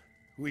safe,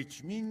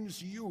 which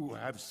means you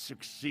have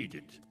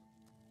succeeded.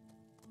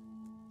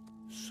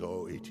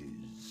 So it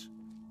is.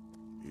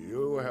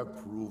 You have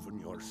proven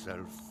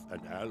yourself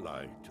an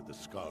ally to the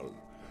Skull,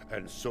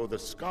 and so the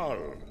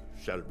Skull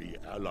shall be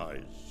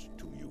allies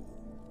to you.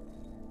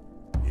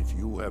 If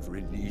you have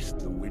released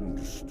the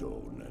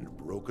Windstone and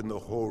broken the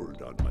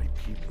hold on my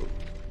people,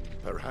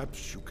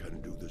 perhaps you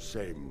can do the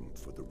same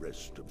for the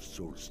rest of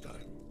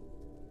Solstheim.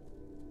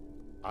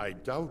 I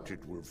doubt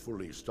it will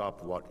fully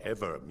stop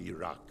whatever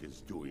Miraak is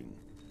doing,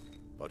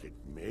 but it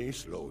may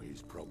slow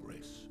his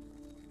progress.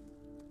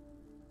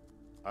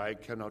 I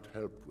cannot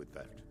help with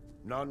that.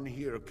 None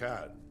here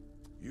can.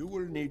 You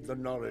will need the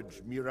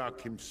knowledge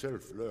Miraak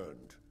himself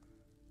learned.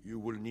 You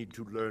will need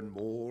to learn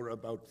more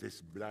about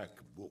this black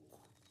book.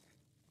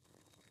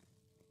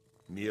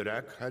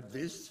 Miraak had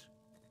this?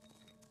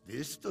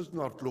 This does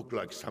not look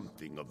like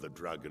something of the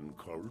dragon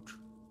cult.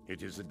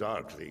 It is a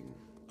darkling,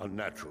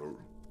 unnatural.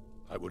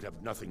 I would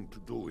have nothing to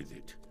do with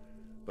it.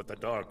 But the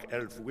dark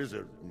elf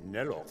wizard,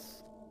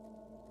 Neloth.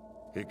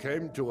 He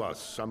came to us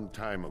some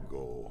time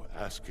ago,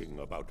 asking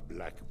about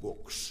black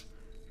books.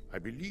 I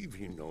believe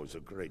he knows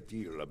a great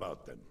deal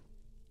about them.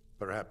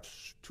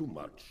 Perhaps too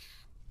much.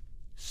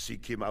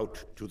 Seek him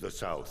out to the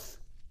south.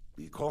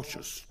 Be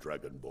cautious,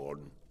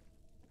 Dragonborn.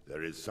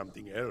 There is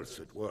something else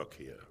at work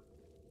here.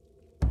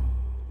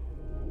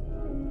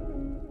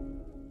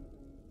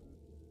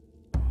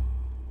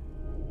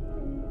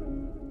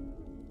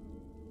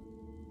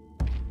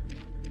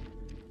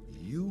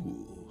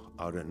 You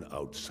are an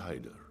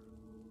outsider,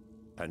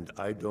 and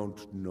I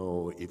don't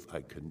know if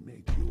I can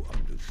make you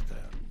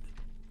understand.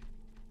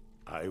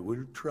 I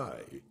will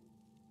try.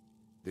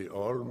 The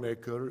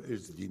All-Maker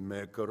is the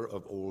maker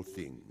of all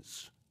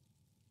things,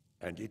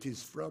 and it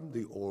is from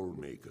the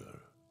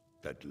All-Maker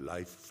that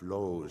life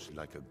flows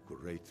like a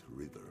great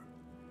river.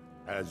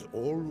 As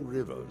all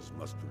rivers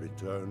must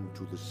return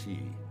to the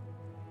sea,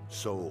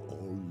 so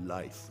all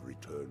life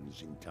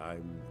returns in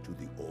time to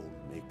the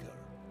All-Maker.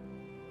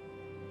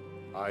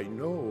 I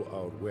know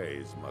our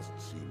ways must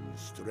seem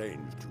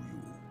strange to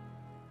you,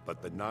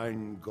 but the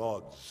 9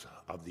 gods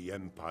of the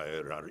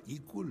Empire are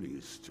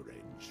equally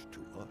strange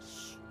to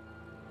us.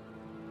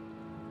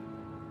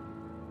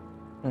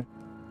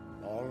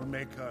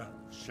 All-Maker,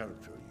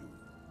 shelter you.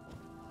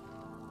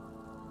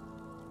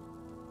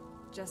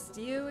 Just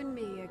you and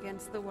me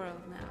against the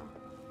world now.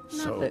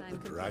 So that the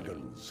I'm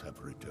dragons have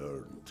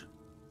returned.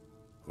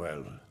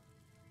 Well,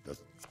 the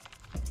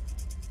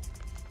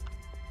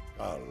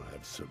I'll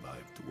have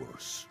survived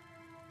worse.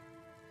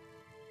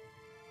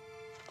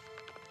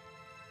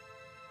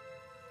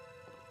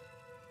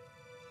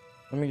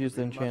 Let me use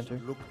the We must enchanter.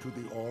 look to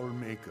the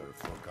All-Maker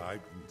for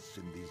guidance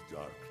in these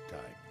dark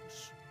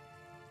times.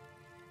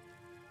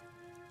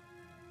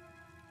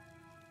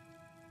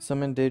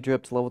 Summon Daedra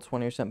up to level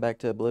 20 or sent back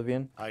to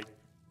Oblivion. I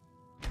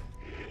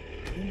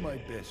do my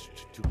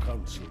best to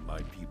counsel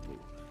my people,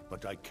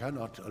 but I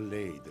cannot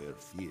allay their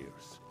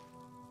fears.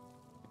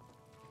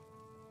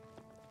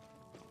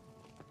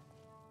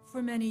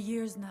 For many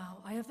years now,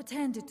 I have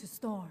attended to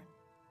Storm,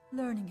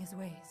 learning his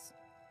ways.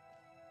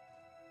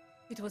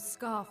 It was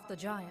Scarf the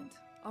Giant,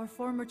 our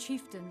former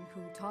chieftain,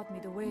 who taught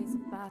me the ways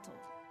of battle.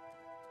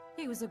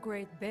 He was a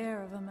great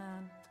bear of a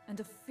man,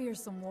 and a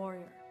fearsome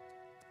warrior.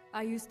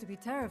 I used to be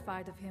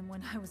terrified of him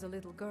when I was a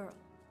little girl.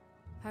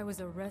 I was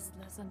a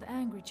restless and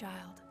angry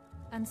child,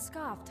 and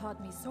Scarf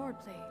taught me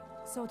swordplay,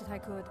 so that I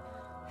could,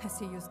 as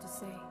he used to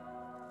say,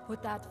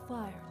 put that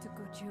fire to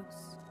good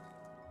use.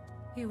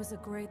 He was a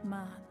great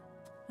man,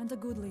 and a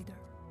good leader.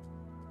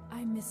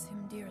 I miss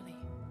him dearly.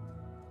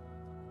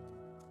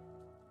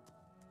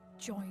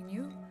 Join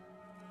you?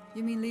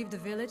 You mean leave the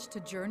village to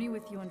journey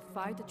with you and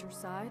fight at your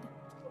side?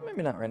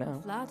 Maybe not right now.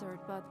 Flattered,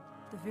 but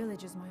the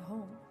village is my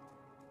home.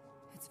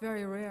 It's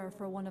very rare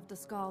for one of the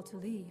Skal to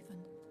leave,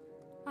 and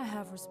I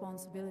have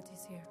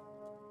responsibilities here.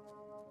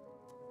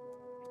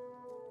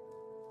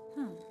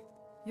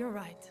 You're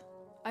right.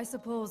 I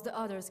suppose the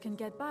others can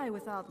get by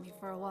without me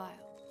for a while.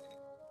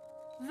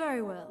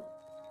 Very well.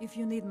 If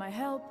you need my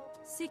help,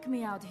 seek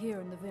me out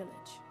here in the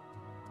village.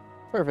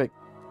 Perfect.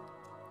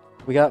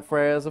 We got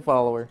Freya as a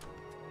follower.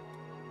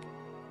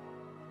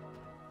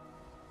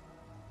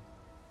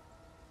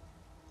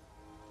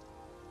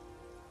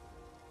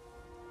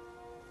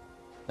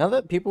 Now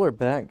that people are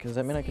back, does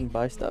that mean I can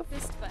buy stuff?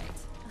 Fist fight.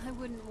 I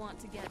wouldn't want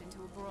to get into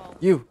a brawl.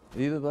 You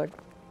the black?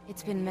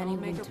 It's been many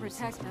All-Maker winters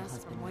protect since my us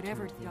husband from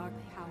whatever returned dark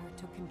family, power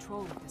took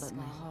control of the but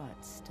my Skal.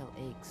 heart still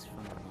aches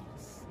from the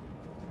loss.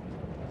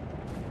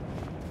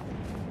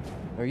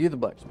 Are you the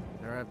blacksmith?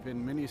 There have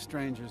been many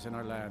strangers in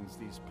our lands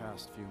these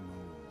past few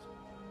moons.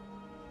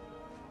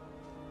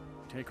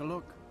 Take a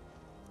look.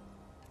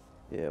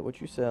 Yeah, what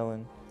you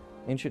selling?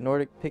 Ancient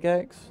Nordic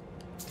pickaxe?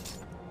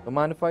 Don't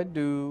mind if I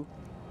do.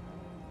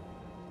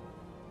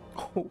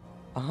 Oh,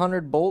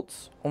 100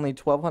 bolts, only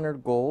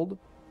 1,200 gold.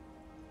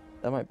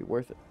 That might be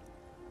worth it.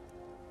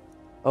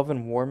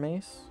 Oven war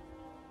mace.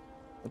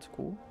 That's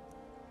cool.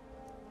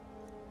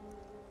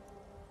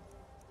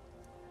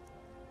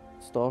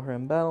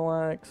 Stalhrim battle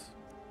axe.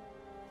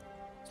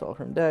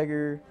 Stalhrim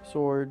dagger,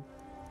 sword.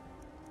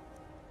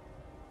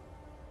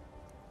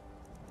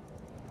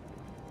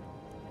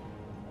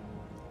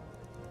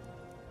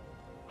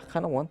 I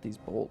kind of want these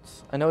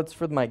bolts. I know it's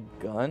for my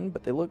gun,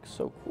 but they look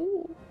so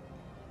cool.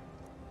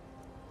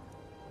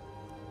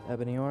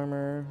 Ebony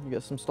armor. You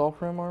got some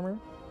Stalhrim armor.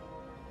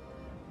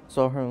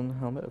 Stalhrim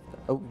helmet.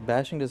 Oh,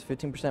 bashing does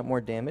 15% more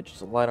damage.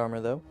 It's light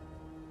armor though.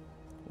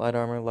 Light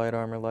armor, light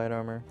armor, light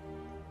armor.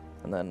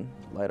 And then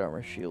light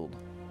armor shield.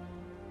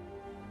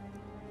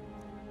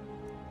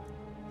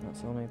 Not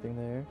selling anything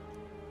there.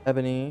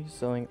 Ebony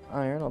selling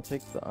iron. I'll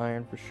take the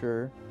iron for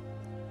sure.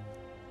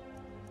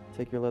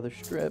 Take your leather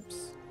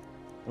strips.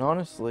 And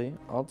honestly,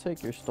 I'll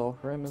take your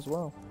Stalhrim as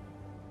well.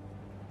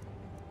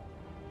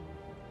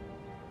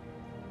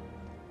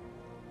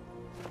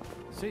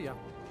 See ya.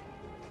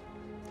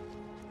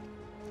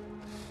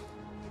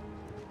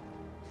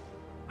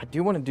 I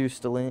do want to do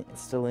still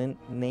in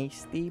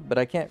nasty, but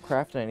I can't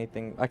craft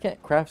anything. I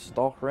can't craft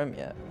Stalhrim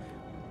yet.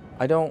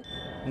 I don't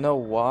know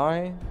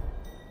why.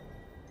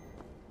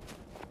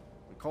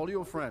 We call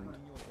you a friend. But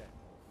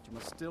you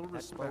must still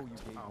respect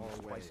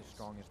our ways. As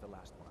strong as the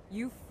last one.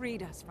 You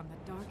freed us from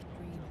the dark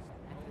dream,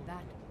 and for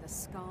that, the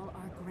Skull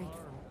are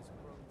grateful.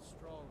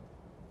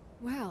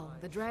 Well,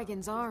 the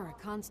dragons are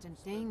a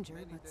constant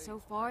danger, but so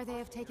far they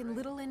have taken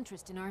little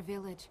interest in our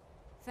village.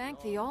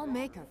 Thank the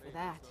All-Maker for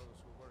that.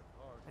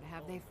 But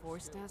have they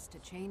forced us to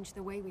change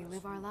the way we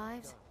live our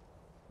lives?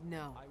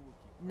 No,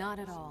 not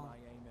at all.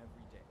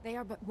 They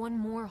are but one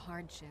more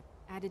hardship,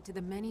 added to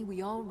the many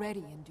we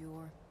already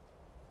endure.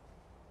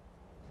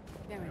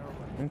 Very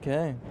well.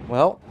 Okay,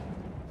 well,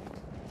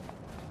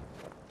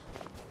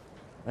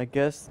 I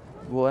guess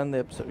we'll end the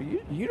episode.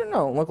 You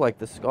don't look like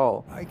the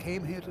Skull. I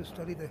came here to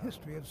study the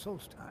history of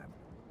Solstheim,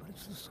 but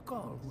it's the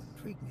Skull who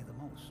intrigued me the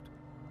most.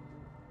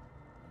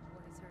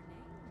 What is her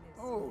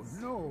name? Oh,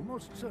 no,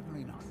 most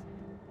certainly not.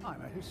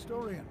 I'm a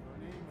historian.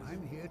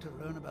 I'm here to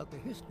learn about the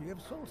history of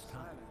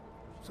Solstheim.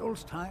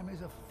 Solstheim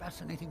is a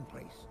fascinating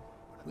place,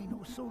 but we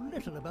know so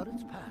little about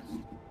its past.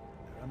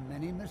 There are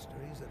many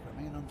mysteries that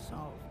remain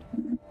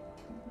unsolved.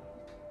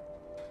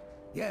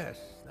 Yes,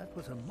 that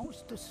was a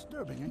most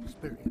disturbing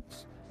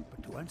experience.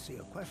 But to answer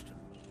your question,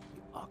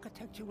 the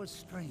architecture was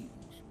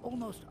strange,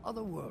 almost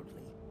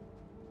otherworldly.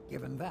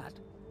 Given that,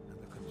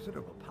 and the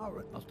considerable power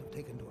it must have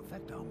taken to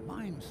affect our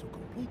minds so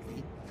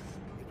completely,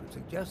 it would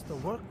suggest the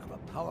work of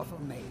a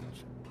powerful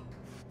mage.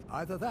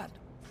 Either that,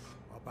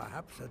 or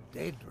perhaps a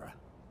Daedra.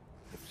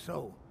 If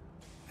so,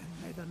 then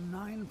may the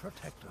Nine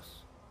protect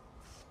us.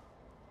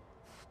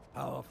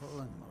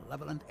 Powerful and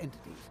malevolent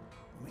entities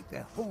who make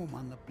their home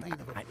on the plane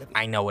of oblivion.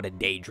 I know what a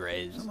Daedra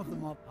is. Some of the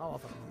more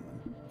powerful among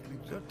them can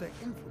exert their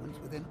influence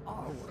within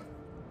our world.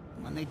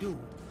 And when they do,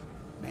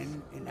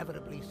 men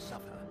inevitably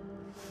suffer.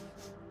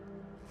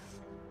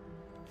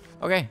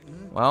 Okay,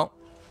 well,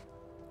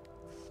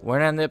 we're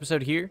gonna end the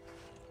episode here.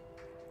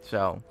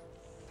 So,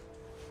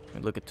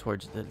 look at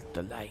towards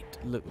the light.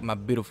 Look at my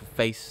beautiful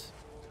face.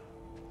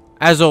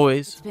 As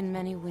always, It's been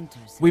many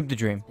winters since weep the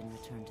dream. I've been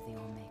returned to the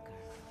All-Maker.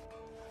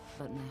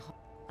 But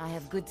I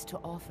have goods to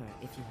offer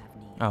if you have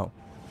need. Oh.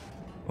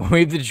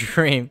 Weep the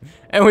dream.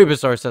 And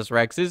Weepasaurus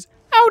Rexes.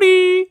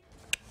 Howdy!